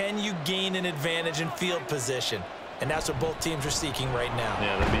is can you gain an advantage in field position? And that's what both teams are seeking right now.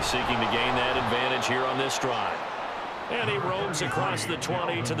 Yeah, they'll be seeking to gain that advantage here on this drive. And he roams across the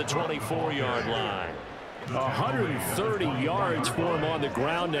 20 to the 24-yard line. 130 yards for him on the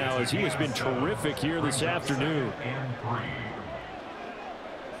ground now as he has been terrific here this afternoon.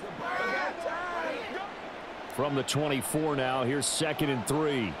 From the 24 now, here's 2nd and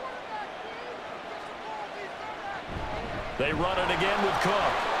 3. They run it again with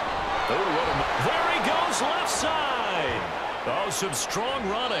Cook. Oh, there he goes left side. Oh, some strong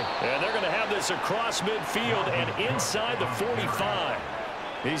running. And they're going to have this across midfield and inside the 45.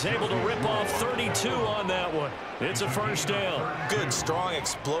 He's able to rip off 32 on that one. It's a 1st down. Good, strong,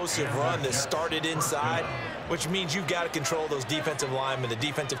 explosive run that started inside, which means you've got to control those defensive linemen, the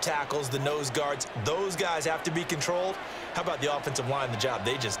defensive tackles, the nose guards. Those guys have to be controlled. How about the offensive line, the job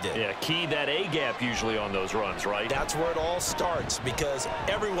they just did? Yeah, key that A-gap usually on those runs, right? That's where it all starts because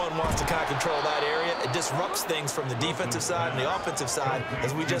everyone wants to kind of control that area. It disrupts things from the defensive side and the offensive side.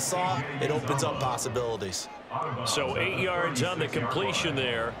 As we just saw, it opens up possibilities. So 8 yards on the completion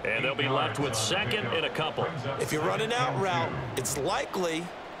there, and they'll be left with 2nd and a couple. If you're running out route, it's likely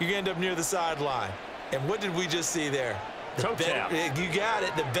you're going to end up near the sideline. And what did we just see there? Toe tap. You got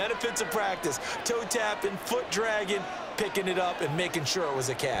it. The benefits of practice. Toe tapping, foot dragging, picking it up, and making sure it was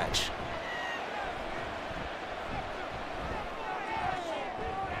a catch.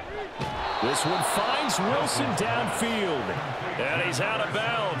 This one finds Wilson downfield. And he's out of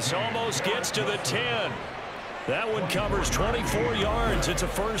bounds. Almost gets to the 10. That one covers 24 yards. It's a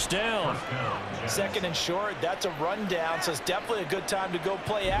first down. Second and short, that's a rundown, so it's definitely a good time to go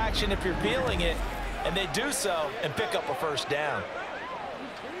play action if you're feeling it. And they do so and pick up a first down.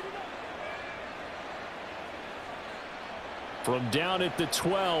 From down at the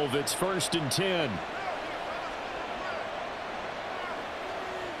 12, it's 1st and 10.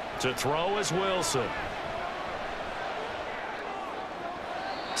 To throw is Wilson.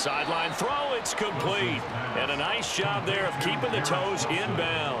 Sideline throw, it's complete. And a nice job there of keeping the toes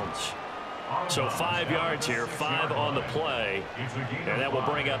inbounds. So 5 yards here, 5 on the play. And that will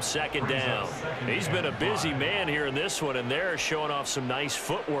bring up 2nd down. He's been a busy man here in this one, and they're showing off some nice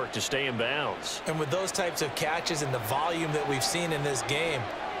footwork to stay in bounds. And with those types of catches and the volume that we've seen in this game,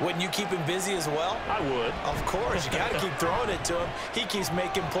 wouldn't you keep him busy as well? I would. Of course, you got to keep throwing it to him. He keeps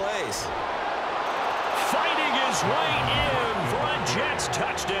making plays. Fighting his way in for a Jets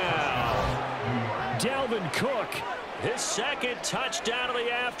touchdown. Dalvin Cook, his 2nd touchdown of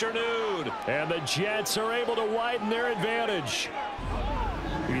the afternoon. And the Jets are able to widen their advantage.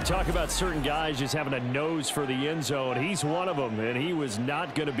 You talk about certain guys just having a nose for the end zone. He's one of them, and he was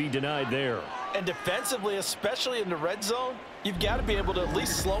not going to be denied there. And defensively, especially in the red zone, you've got to be able to at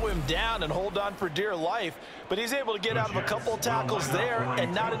least slow him down and hold on for dear life. But he's able to get out of a couple of tackles there,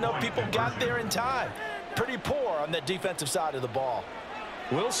 and not enough people got there in time. Pretty poor on the defensive side of the ball.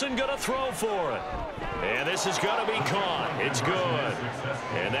 Wilson going to throw for it. And this is going to be caught. It's good.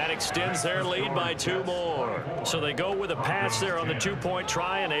 And that extends their lead by 2 more. So they go with a pass there on the 2-point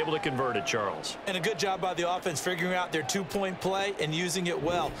try and able to convert it, Charles. And a good job by the offense figuring out their 2-point play and using it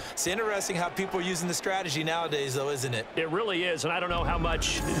well. It's interesting how people are using the strategy nowadays, though, isn't it? It really is. And I don't know how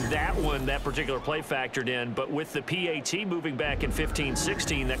much that particular play factored in, but with the PAT moving back in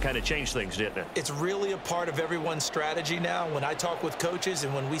 15-16, that kind of changed things, didn't it? It's really a part of everyone's strategy now. When I talk with coaches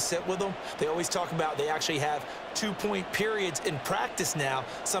and when we sit with them, they always talk about they actually have 2-point periods in practice now,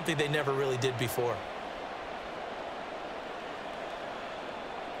 something they never really did before.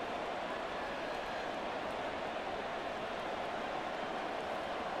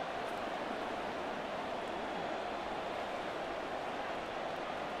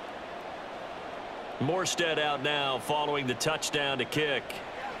 Morstead out now following the touchdown to kick.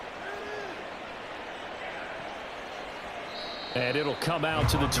 And it'll come out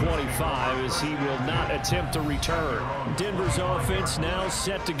to the 25 as he will not attempt to return. Denver's offense now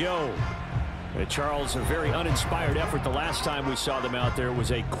set to go. And Charles, a very uninspired effort. The last time we saw them out there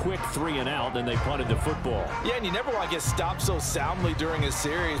was a quick 3-and-out, then they punted the football. Yeah, and you never want to get stopped so soundly during a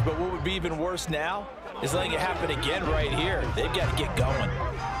series, but what would be even worse now is letting it happen again right here. They've got to get going.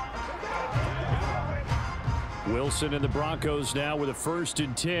 Wilson and the Broncos now with a 1st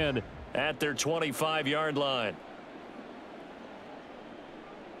and 10 at their 25-yard line.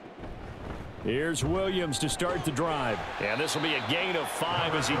 Here's Williams to start the drive. And this will be a gain of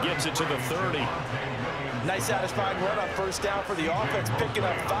 5 as he gets it to the 30. Nice satisfying run on 1st down for the offense, picking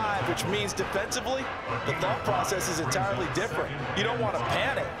up 5, which means defensively, the thought process is entirely different. You don't want to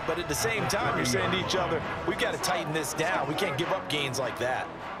panic, but at the same time, you're saying to each other, we've got to tighten this down. We can't give up gains like that.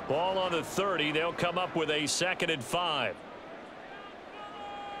 Ball on the 30. They'll come up with a 2nd and 5.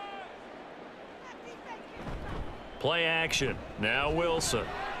 Play action. Now Wilson.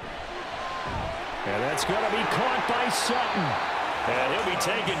 And that's going to be caught by Sutton. And he'll be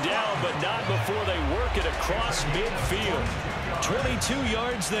taken down, but not before they work it across midfield. 22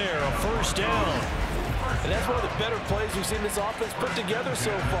 yards there, a 1st down. And that's one of the better plays we've seen this offense put together so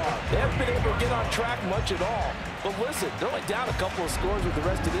far. They haven't been able to get on track much at all. But listen, they're only down a couple of scores with the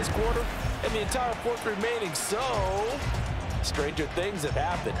rest of this quarter, and the entire 4th remaining, so stranger things have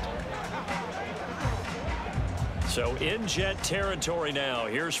happened. So in Jet territory now.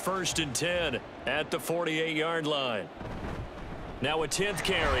 Here's 1st and 10 at the 48-yard line. Now a 10th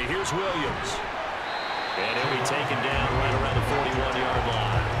carry. Here's Williams. And he'll be taken down right around the 41-yard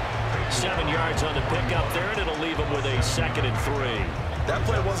line. 7 yards on the pickup there, and it'll leave him with a 2nd and 3. That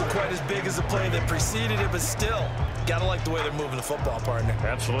play wasn't quite as big as the play that preceded it, but still, gotta like the way they're moving the football, partner.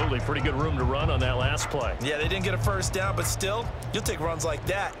 Absolutely. Pretty good room to run on that last play. Yeah, they didn't get a 1st down, but still, you'll take runs like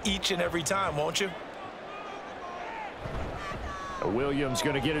that each and every time, won't you? Williams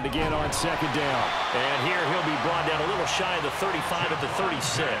going to get it again on 2nd down. And here he'll be brought down a little shy of the 35 at the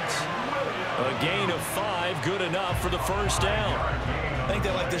 36. A gain of 5, good enough for the 1st down. I think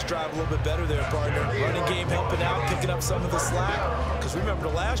they like this drive a little bit better there, partner. Running game helping out, picking up some of the slack. Because remember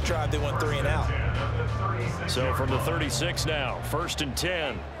the last drive, they went 3-and-out. So from the 36 now, 1st and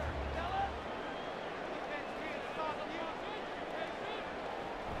 10.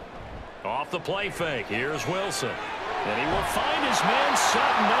 Off the play fake, here's Wilson. And he will find his man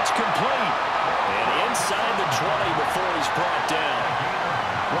Sutton. That's complete. And inside the 20 before he's brought down.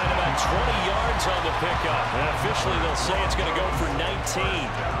 Right about 20 yards on the pickup. And officially they'll say it's going to go for 19.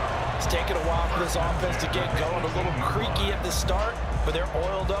 It's taken a while for this offense to get going. A little creaky at the start, but they're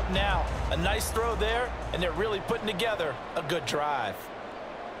oiled up now. A nice throw there, and they're really putting together a good drive.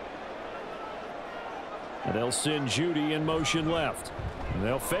 And they'll send Judy in motion left. And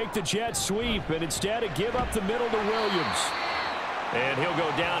they'll fake the jet sweep, and instead of give up the middle to Williams. And he'll go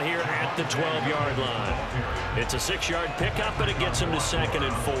down here at the 12-yard line. It's a 6-yard pickup, but it gets him to 2nd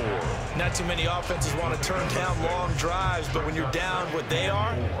and 4. Not too many offenses want to turn down long drives, but when you're down what they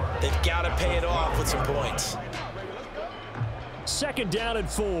are, they've got to pay it off with some points. 2nd down and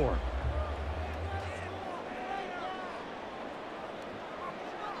 4.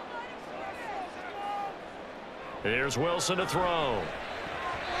 Here's Wilson to throw.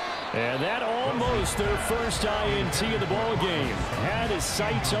 And that almost their first INT of the ball game. Had his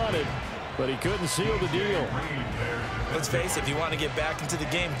sights on it, but he couldn't seal the deal. Let's face it, if you want to get back into the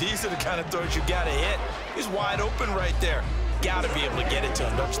game, these are the kind of throws you got to hit. He's wide open right there. Got to be able to get it to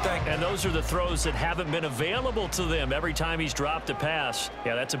him, don't you think? And those are the throws that haven't been available to them every time he's dropped a pass.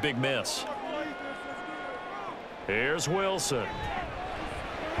 Yeah, that's a big miss. Here's Wilson.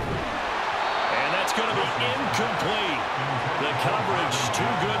 And that's going to be incomplete. The coverage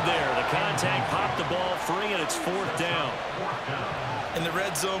too good there. The contact popped the ball free, and it's 4th down. In the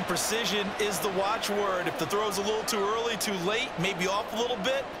red zone, precision is the watchword. If the throw's a little too early, too late, maybe off a little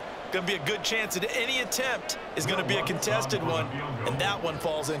bit, going to be a good chance that any attempt is going to be a contested one, and that one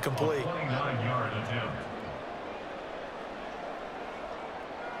falls incomplete.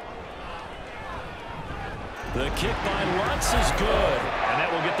 The kick by Lutz is good, and that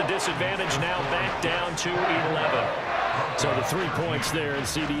will get the disadvantage now back down to 11. So the 3 points there, and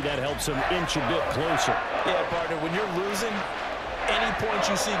CD, that helps him inch a bit closer. Yeah, partner, when you're losing, any points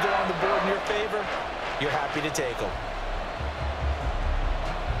you see go on the board in your favor, you're happy to take them.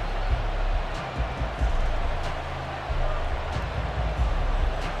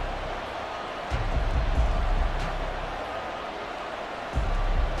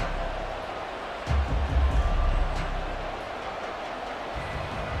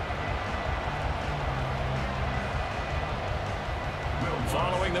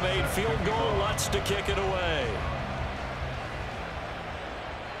 Following the made field goal, Lutz to kick it away.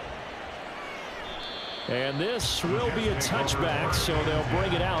 And this will be a touchback, so they'll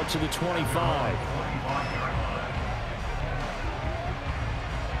bring it out to the 25.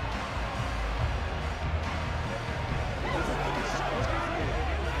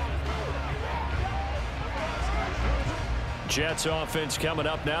 Jets offense coming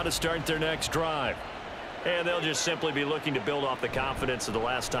up now to start their next drive. And they'll just simply be looking to build off the confidence of the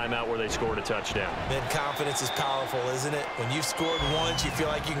last time out where they scored a touchdown. Man, confidence is powerful, isn't it? When you've scored once, you feel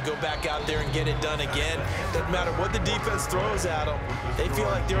like you can go back out there and get it done again. Doesn't matter what the defense throws at them. They feel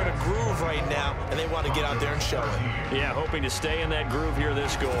like they're in a groove right now, and they want to get out there and show it. Yeah, hoping to stay in that groove here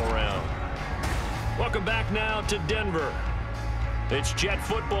this go-around. Welcome back now to Denver. It's Jet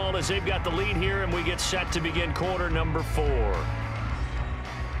football as they've got the lead here, and we get set to begin quarter number 4.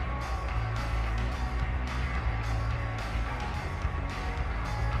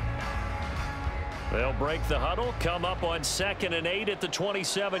 They'll break the huddle, come up on 2nd and 8 at the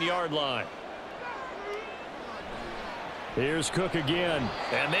 27-yard line. Here's Cook again.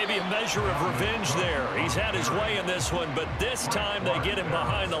 And maybe a measure of revenge there. He's had his way in this one, but this time they get him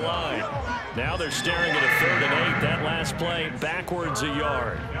behind the line. Now they're staring at a 3rd and 8. That last play backwards a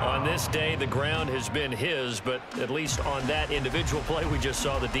yard. On this day, the ground has been his, but at least on that individual play, we just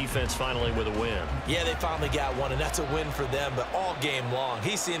saw the defense finally with a win. Yeah, they finally got one, and that's a win for them, but all game long,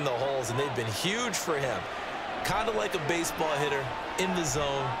 he's seen the holes, and they've been huge for him. Kind of like a baseball hitter in the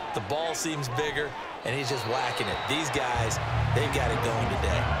zone. The ball seems bigger, and he's just whacking it. These guys, they've got it going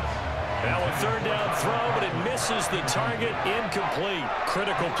today. Now a 3rd down throw, but it misses the target, incomplete.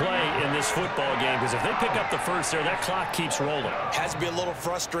 Critical play in this football game, because if they pick up the first there, that clock keeps rolling. Has to be a little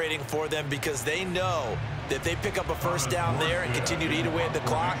frustrating for them because they know that if they pick up a 1st down there and continue to eat away at the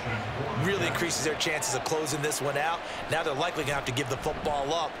clock, really increases their chances of closing this one out. Now they're likely going to have to give the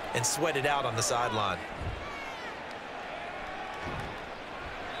football up and sweat it out on the sideline.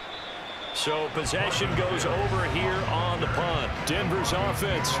 So possession goes over here on the punt. Denver's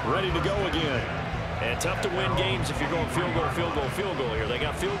offense ready to go again. And tough to win games if you're going field goal, field goal, field goal here. They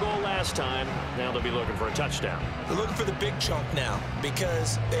got field goal last time. Now they'll be looking for a touchdown. They're looking for the big chunk now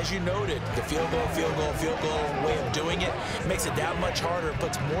because, as you noted, the field goal way of doing it makes it that much harder. It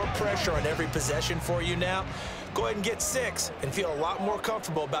puts more pressure on every possession for you now. go ahead and get 6 and feel a lot more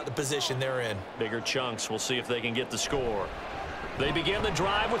comfortable about the position they're in. Bigger chunks. We'll see if they can get the score. They begin the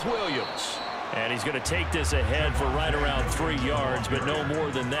drive with Williams. And he's going to take this ahead for right around 3 yards, but no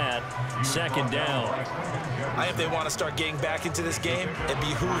more than that. Second down. I think they want to start getting back into this game. It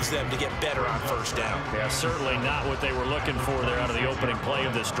behooves them to get better on first down. Yeah, certainly not what they were looking for there out of the opening play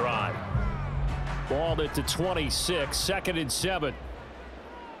of this drive. Balled it to 26, 2nd and 7.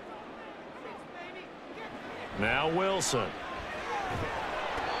 Now Wilson.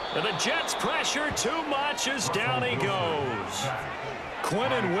 And the Jets pressure too much as down he goes.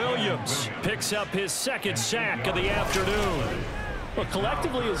 Quinnen Williams picks up his 2nd sack of the afternoon. Well,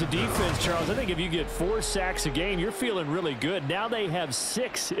 collectively as a defense, Charles, I think if you get 4 sacks a game, you're feeling really good. Now they have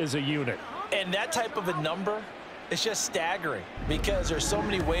 6 as a unit. And that type of a number is just staggering because there's so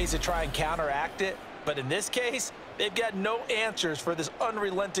many ways to try and counteract it. But in this case, they've got no answers for this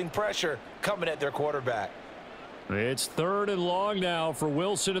unrelenting pressure coming at their quarterback. It's 3rd and long now for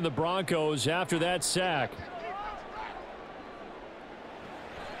Wilson and the Broncos after that sack.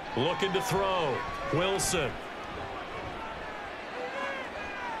 Looking to throw. Wilson.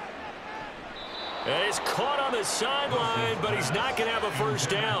 And he's caught on the sideline, but he's not going to have a first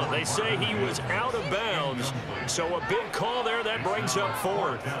down. They say he was out of bounds. So a big call there that brings up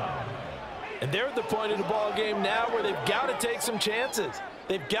 4th. And they're at the point of the ball game now where they've got to take some chances.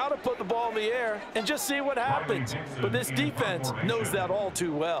 They've got to put the ball in the air and just see what happens. But this defense knows that all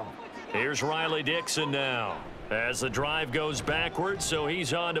too well. Here's Riley Dixon now as the drive goes backwards, so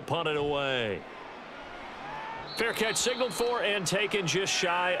he's on to punt it away. Fair catch signaled for and taken just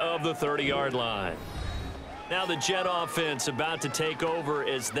shy of the 30-yard line. Now the Jet offense about to take over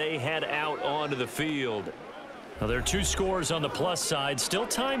as they head out onto the field. Now there are 2 scores on the plus side. Still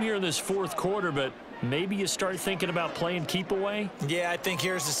time here in this 4th quarter, but maybe you start thinking about playing keep away? Yeah, I think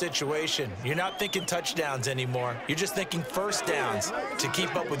here's the situation. You're not thinking touchdowns anymore. You're just thinking first downs. To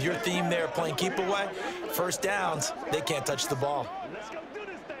keep up with your theme there, playing keep away, first downs, they can't touch the ball.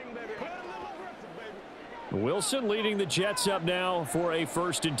 Wilson leading the Jets up now for a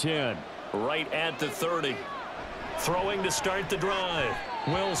 1st and 10. Right at the 30. Throwing to start the drive.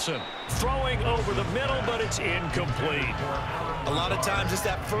 Wilson throwing over the middle, but it's incomplete. A lot of times it's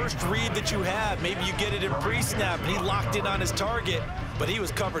that first read that you have. Maybe you get it in pre-snap, and he locked in on his target, but he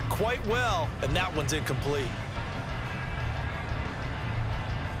was covered quite well, and that one's incomplete.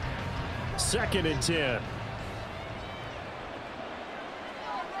 2nd and 10.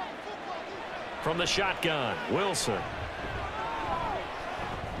 From the shotgun, Wilson.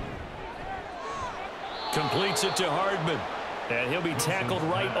 Completes it to Hardman. And he'll be tackled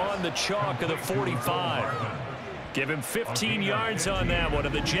right on the chalk of the 45. Give him 15 yards on that one,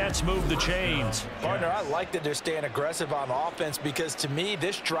 and the Jets move the chains. Partner, I like that they're staying aggressive on offense because, to me,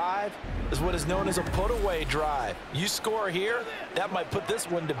 this drive is what is known as a put-away drive. You score here, that might put this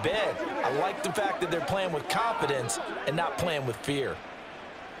one to bed. I like the fact that they're playing with confidence and not playing with fear.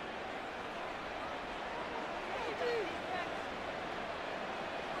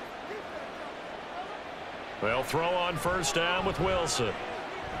 They'll throw on first down with Wilson.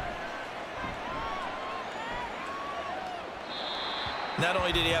 Not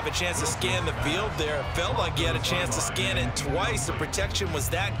only did he have a chance to scan the field there, it felt like he had a chance to scan it twice. The protection was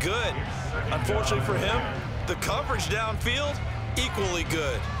that good. Unfortunately for him, the coverage downfield, equally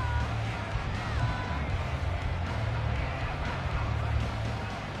good.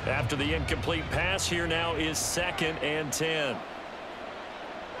 After the incomplete pass, here now is 2nd and 10.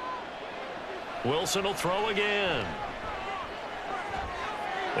 Wilson will throw again.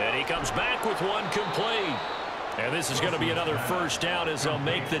 And he comes back with one complete. And this is going to be another first down as they'll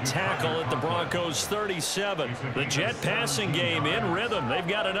make the tackle at the Broncos 37. The Jet passing game in rhythm. They've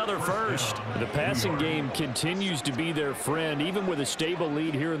got another first. The passing game continues to be their friend. Even with a stable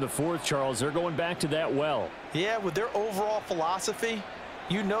lead here in the 4th, Charles, they're going back to that well. Yeah, with their overall philosophy,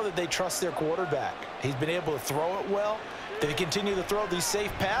 you know that they trust their quarterback. He's been able to throw it well. They continue to throw these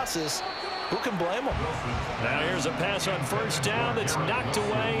safe passes. Who can blame them? Now here's a pass on first down that's knocked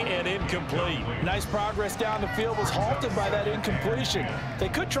away and incomplete. Nice progress down the field was halted by that incompletion. They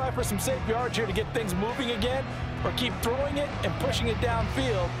could try for some safe yards here to get things moving again, or keep throwing it and pushing it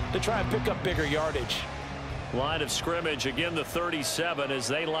downfield to try and pick up bigger yardage. Line of scrimmage, again the 37 as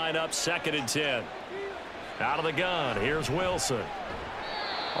they line up 2nd and 10. Out of the gun, here's Wilson.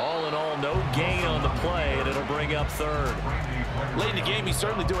 All in all, no gain on the play, and it'll bring up 3rd. Late in the game, he's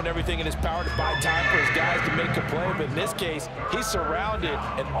certainly doing everything in his power to buy time for his guys to make a play, but in this case, he's surrounded,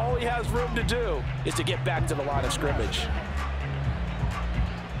 and all he has room to do is to get back to the line of scrimmage.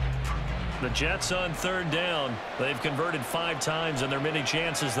 The Jets on 3rd down. They've converted 5 times in their many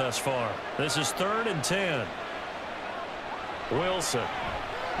chances thus far. This is 3rd and 10. Wilson.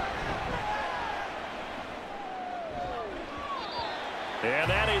 And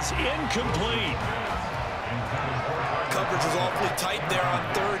that is incomplete. Coverage was awfully tight there on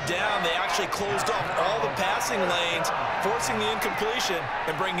third down. They actually closed off all the passing lanes, forcing the incompletion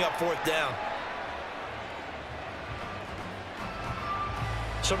and bringing up fourth down.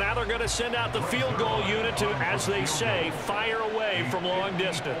 So now they're going to send out the field goal unit to, as they say, fire away from long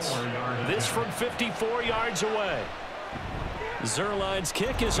distance. This from 54 yards away. Zerline's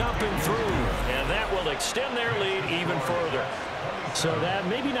kick is up and through, and that will extend their lead even further. So that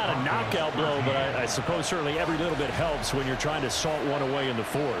maybe not a knockout blow, but I suppose certainly every little bit helps when you're trying to salt one away in the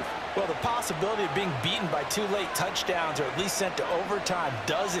fourth. Well, the possibility of being beaten by 2 late touchdowns or at least sent to overtime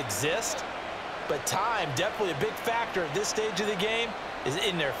does exist, but time, definitely a big factor at this stage of the game, is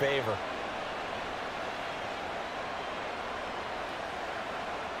in their favor.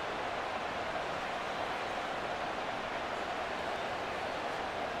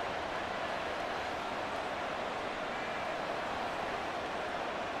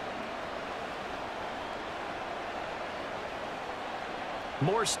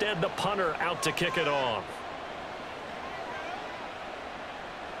 Morstead, the punter, out to kick it off.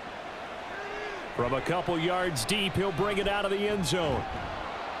 From a couple yards deep, he'll bring it out of the end zone.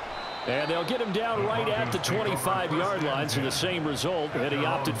 And they'll get him down right at the 25-yard line, so the same result, and he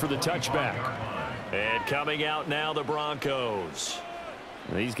opted for the touchback. And coming out now, the Broncos.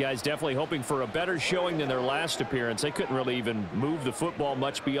 These guys definitely hoping for a better showing than their last appearance. They couldn't really even move the football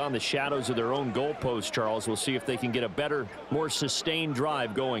much beyond the shadows of their own goalpost, Charles. We'll see if they can get a better, more sustained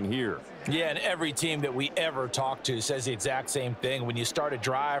drive going here. Yeah, and every team that we ever talk to says the exact same thing. When you start a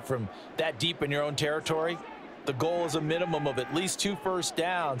drive from that deep in your own territory, the goal is a minimum of at least 2 first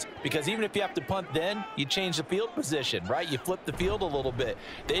downs, because even if you have to punt then, you change the field position, right? You flip the field a little bit.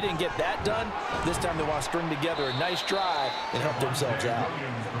 They didn't get that done. This time they want to string together a nice drive and help themselves out.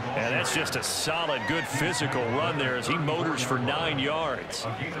 And that's just a solid, good physical run there as he motors for 9 yards.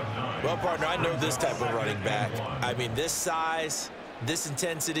 Well, partner, I know this type of running back. I mean, this size, this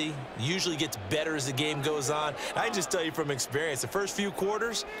intensity usually gets better as the game goes on. I can just tell you from experience, the first few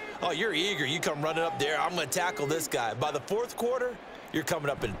quarters, oh, you're eager. You come running up there, I'm going to tackle this guy. By the fourth quarter, you're coming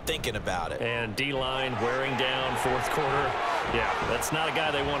up and thinking about it. And D-line wearing down fourth quarter. Yeah, that's not a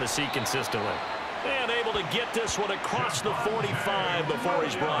guy they want to see consistently. And able to get this one across the 45 before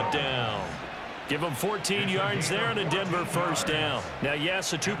he's brought down. Give them 14 yards there and a Denver first down. Now,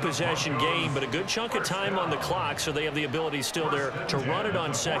 yes, a 2-possession game, but a good chunk of time on the clock, so they have the ability still there to run it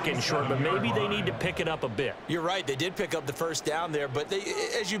on second and short, but maybe they need to pick it up a bit. You're right. They did pick up the first down there, but they,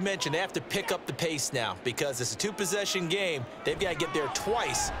 as you mentioned, they have to pick up the pace now because it's a 2-possession game. They've got to get there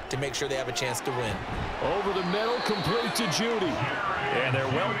twice to make sure they have a chance to win. Over the middle, complete to Judy. And they're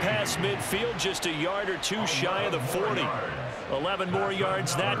well past midfield, just a yard or two shy of the 40. 11 more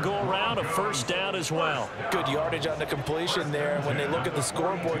yards that go around, a first down as well. Good yardage on the completion there. And when they look at the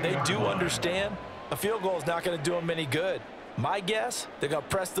scoreboard, they do understand a field goal is not going to do them any good. My guess, they're going to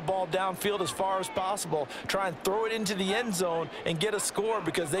press the ball downfield as far as possible, try and throw it into the end zone and get a score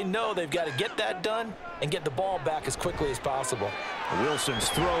because they know they've got to get that done and get the ball back as quickly as possible. Wilson's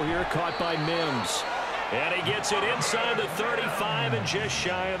throw here caught by Mims. And he gets it inside the 35 and just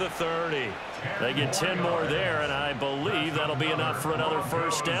shy of the 30. They get 10 more there, and I believe that'll be enough for another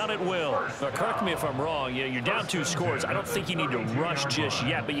first down. It will. Now, correct me if I'm wrong. You're down 2 scores. I don't think you need to rush just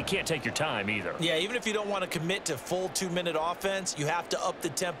yet, but you can't take your time either. Yeah, even if you don't want to commit to full 2-minute offense, you have to up the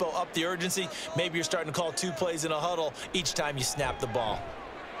tempo, up the urgency. Maybe you're starting to call 2 plays in a huddle each time you snap the ball.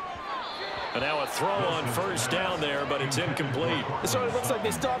 And now a throw on first down there, but it's incomplete. It sort of looks like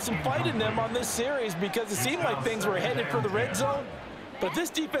they still have some fight in them on this series because it seemed like things were headed for the red zone. But if this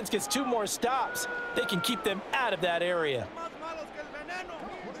defense gets 2 more stops, they can keep them out of that area.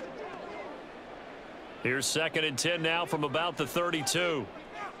 Here's 2nd and 10 now from about the 32.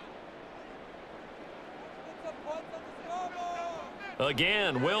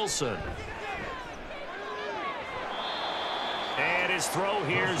 Again, Wilson. And his throw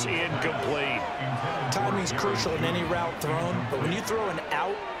here's incomplete. Timing's crucial in any route thrown, but when you throw an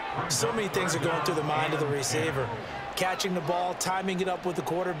out, so many things are going through the mind of the receiver. Catching the ball, timing it up with the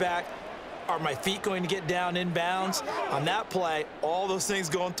quarterback. Are my feet going to get down inbounds? On that play, all those things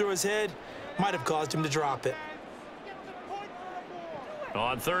going through his head might have caused him to drop it.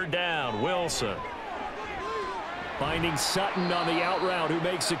 On 3rd down, Wilson. Finding Sutton on the out route, who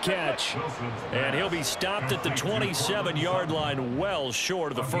makes the catch. And he'll be stopped at the 27-yard line, well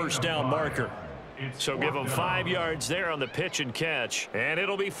short of the first down marker. So give him 5 yards there on the pitch and catch. And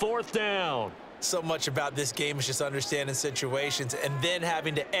it'll be 4th down. So much about this game is just understanding situations and then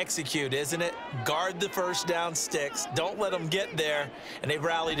having to execute, isn't it? Guard the first down sticks. Don't let them get there. And they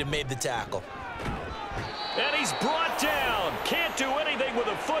rallied and made the tackle. And he's brought down. Can't do anything with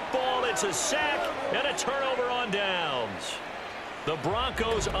a football. It's a sack and a turnover on downs. The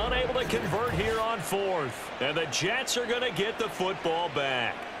Broncos unable to convert here on 4th. And the Jets are going to get the football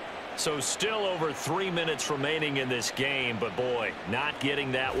back. So still over 3 minutes remaining in this game, but boy, not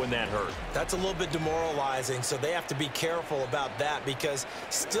getting that when that hurt. That's a little bit demoralizing, so they have to be careful about that because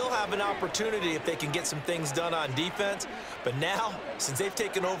still have an opportunity if they can get some things done on defense. But now, since they've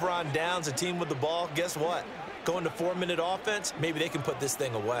taken over on downs, a team with the ball, guess what? Going to 4-minute offense, maybe they can put this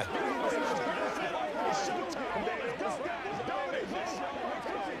thing away.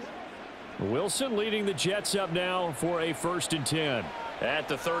 Wilson leading the Jets up now for a 1st and 10 at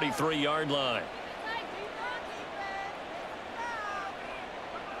the 33-yard line.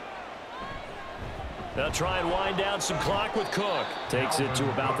 They'll try and wind down some clock with Cook. Takes it to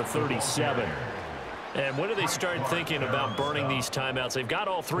about the 37. And when do they start thinking about burning these timeouts? They've got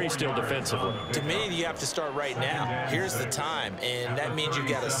all 3 still defensively. To me, you have to start right now. Here's the time, and that means you've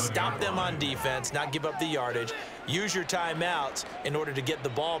got to stop them on defense, not give up the yardage, use your timeouts in order to get the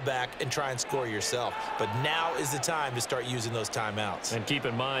ball back and try and score yourself. But now is the time to start using those timeouts. And keep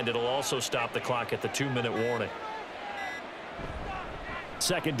in mind, it'll also stop the clock at the 2-minute warning.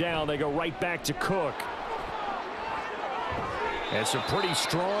 2nd down, they go right back to Cook. And some pretty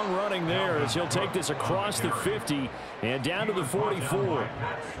strong running there as he'll take this across the 50 and down to the 44.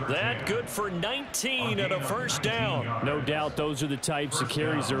 That good for 19 and a 1st down. No doubt those are the types of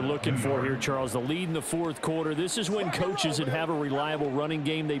carries they're looking for here, Charles. The lead in the 4th quarter. This is when coaches that have a reliable running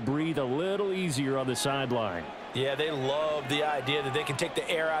game, they breathe a little easier on the sideline. Yeah, they love the idea that they can take the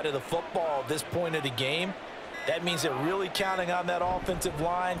air out of the football at this point of the game. That means they're really counting on that offensive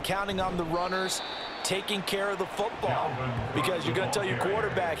line, counting on the runners, taking care of the football. Because you're going to tell your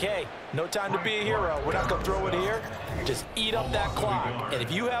quarterback, hey, no time to be a hero. We're not going to throw it here. Just eat up that clock. And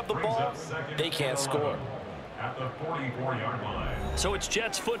if you have the ball, they can't score. At the 44-yard line. So it's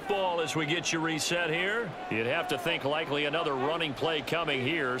Jets football as we get you reset here. You'd have to think likely another running play coming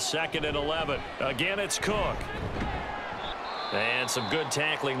here. 2nd and 11. Again, it's Cook. And some good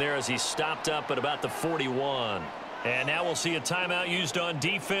tackling there as he stopped up at about the 41. And now we'll see a timeout used on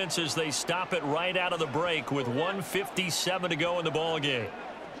defense as they stop it right out of the break with 1:57 to go in the ball game.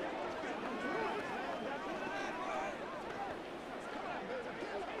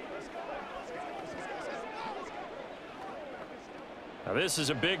 Now this is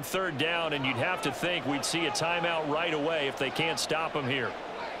a big 3rd down, and you'd have to think we'd see a timeout right away if they can't stop him here.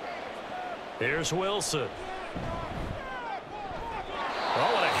 Here's Wilson.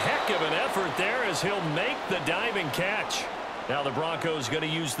 Oh, what a heck of an effort there as he'll make the diving catch. Now the Broncos going to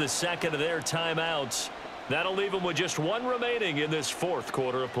use the 2nd of their timeouts. That'll leave them with just 1 remaining in this 4th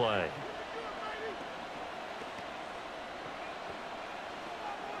quarter of play.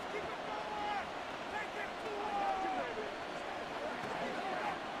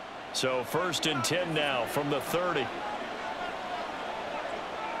 So 1st and 10 now from the 30.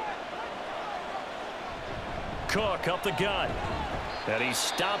 Cook up the gut. And he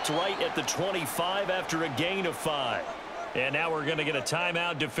stopped right at the 25 after a gain of 5. And now we're going to get a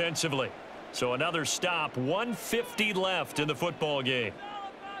timeout defensively. So another stop, 1:50 left in the football game.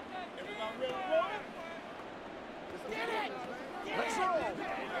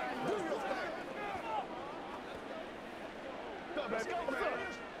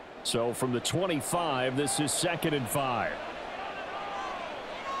 So from the 25, this is 2nd and 5.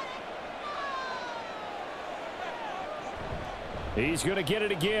 He's going to get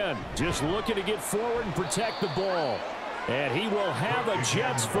it again. Just looking to get forward and protect the ball. And he will have a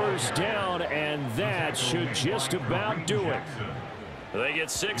Jets 1st down, and that should just about do it. They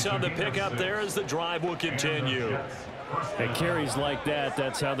get 6 on the pickup there as the drive will continue. And carries like that,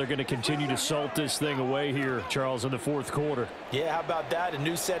 that's how they're going to continue to salt this thing away here, Charles, in the 4th quarter. Yeah, how about that? A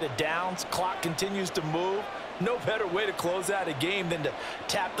new set of downs. Clock continues to move. No better way to close out a game than to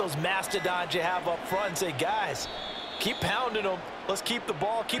tap those mastodons you have up front and say, guys, keep pounding them. Let's keep the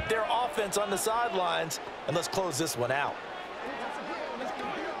ball, keep their offense on the sidelines, and let's close this one out.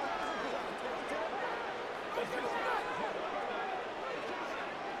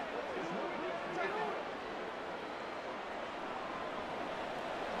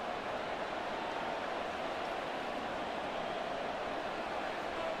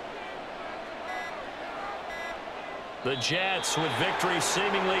 The Jets, with victory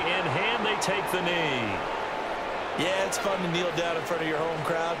seemingly in hand, they take the knee. Yeah, it's fun to kneel down in front of your home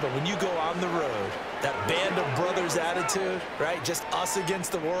crowd, but when you go on the road, that band of brothers attitude, right, just us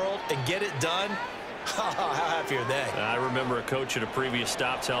against the world, and get it done, how happy are they? I remember a coach at a previous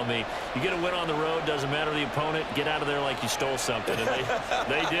stop telling me, you get a win on the road, doesn't matter the opponent, get out of there like you stole something. And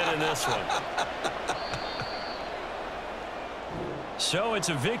they did in this one. So it's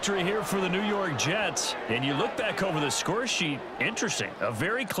a victory here for the New York Jets. And you look back over the score sheet, interesting. A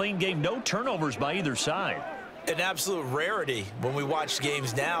very clean game, no turnovers by either side. An absolute rarity when we watch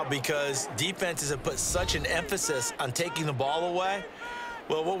games now because defenses have put such an emphasis on taking the ball away.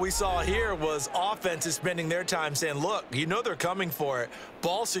 Well, what we saw here was offenses spending their time saying, look, you know they're coming for it.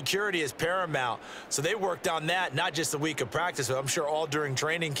 Ball security is paramount. So they worked on that, not just a week of practice, but I'm sure all during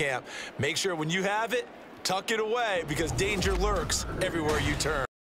training camp. Make sure when you have it, tuck it away because danger lurks everywhere you turn.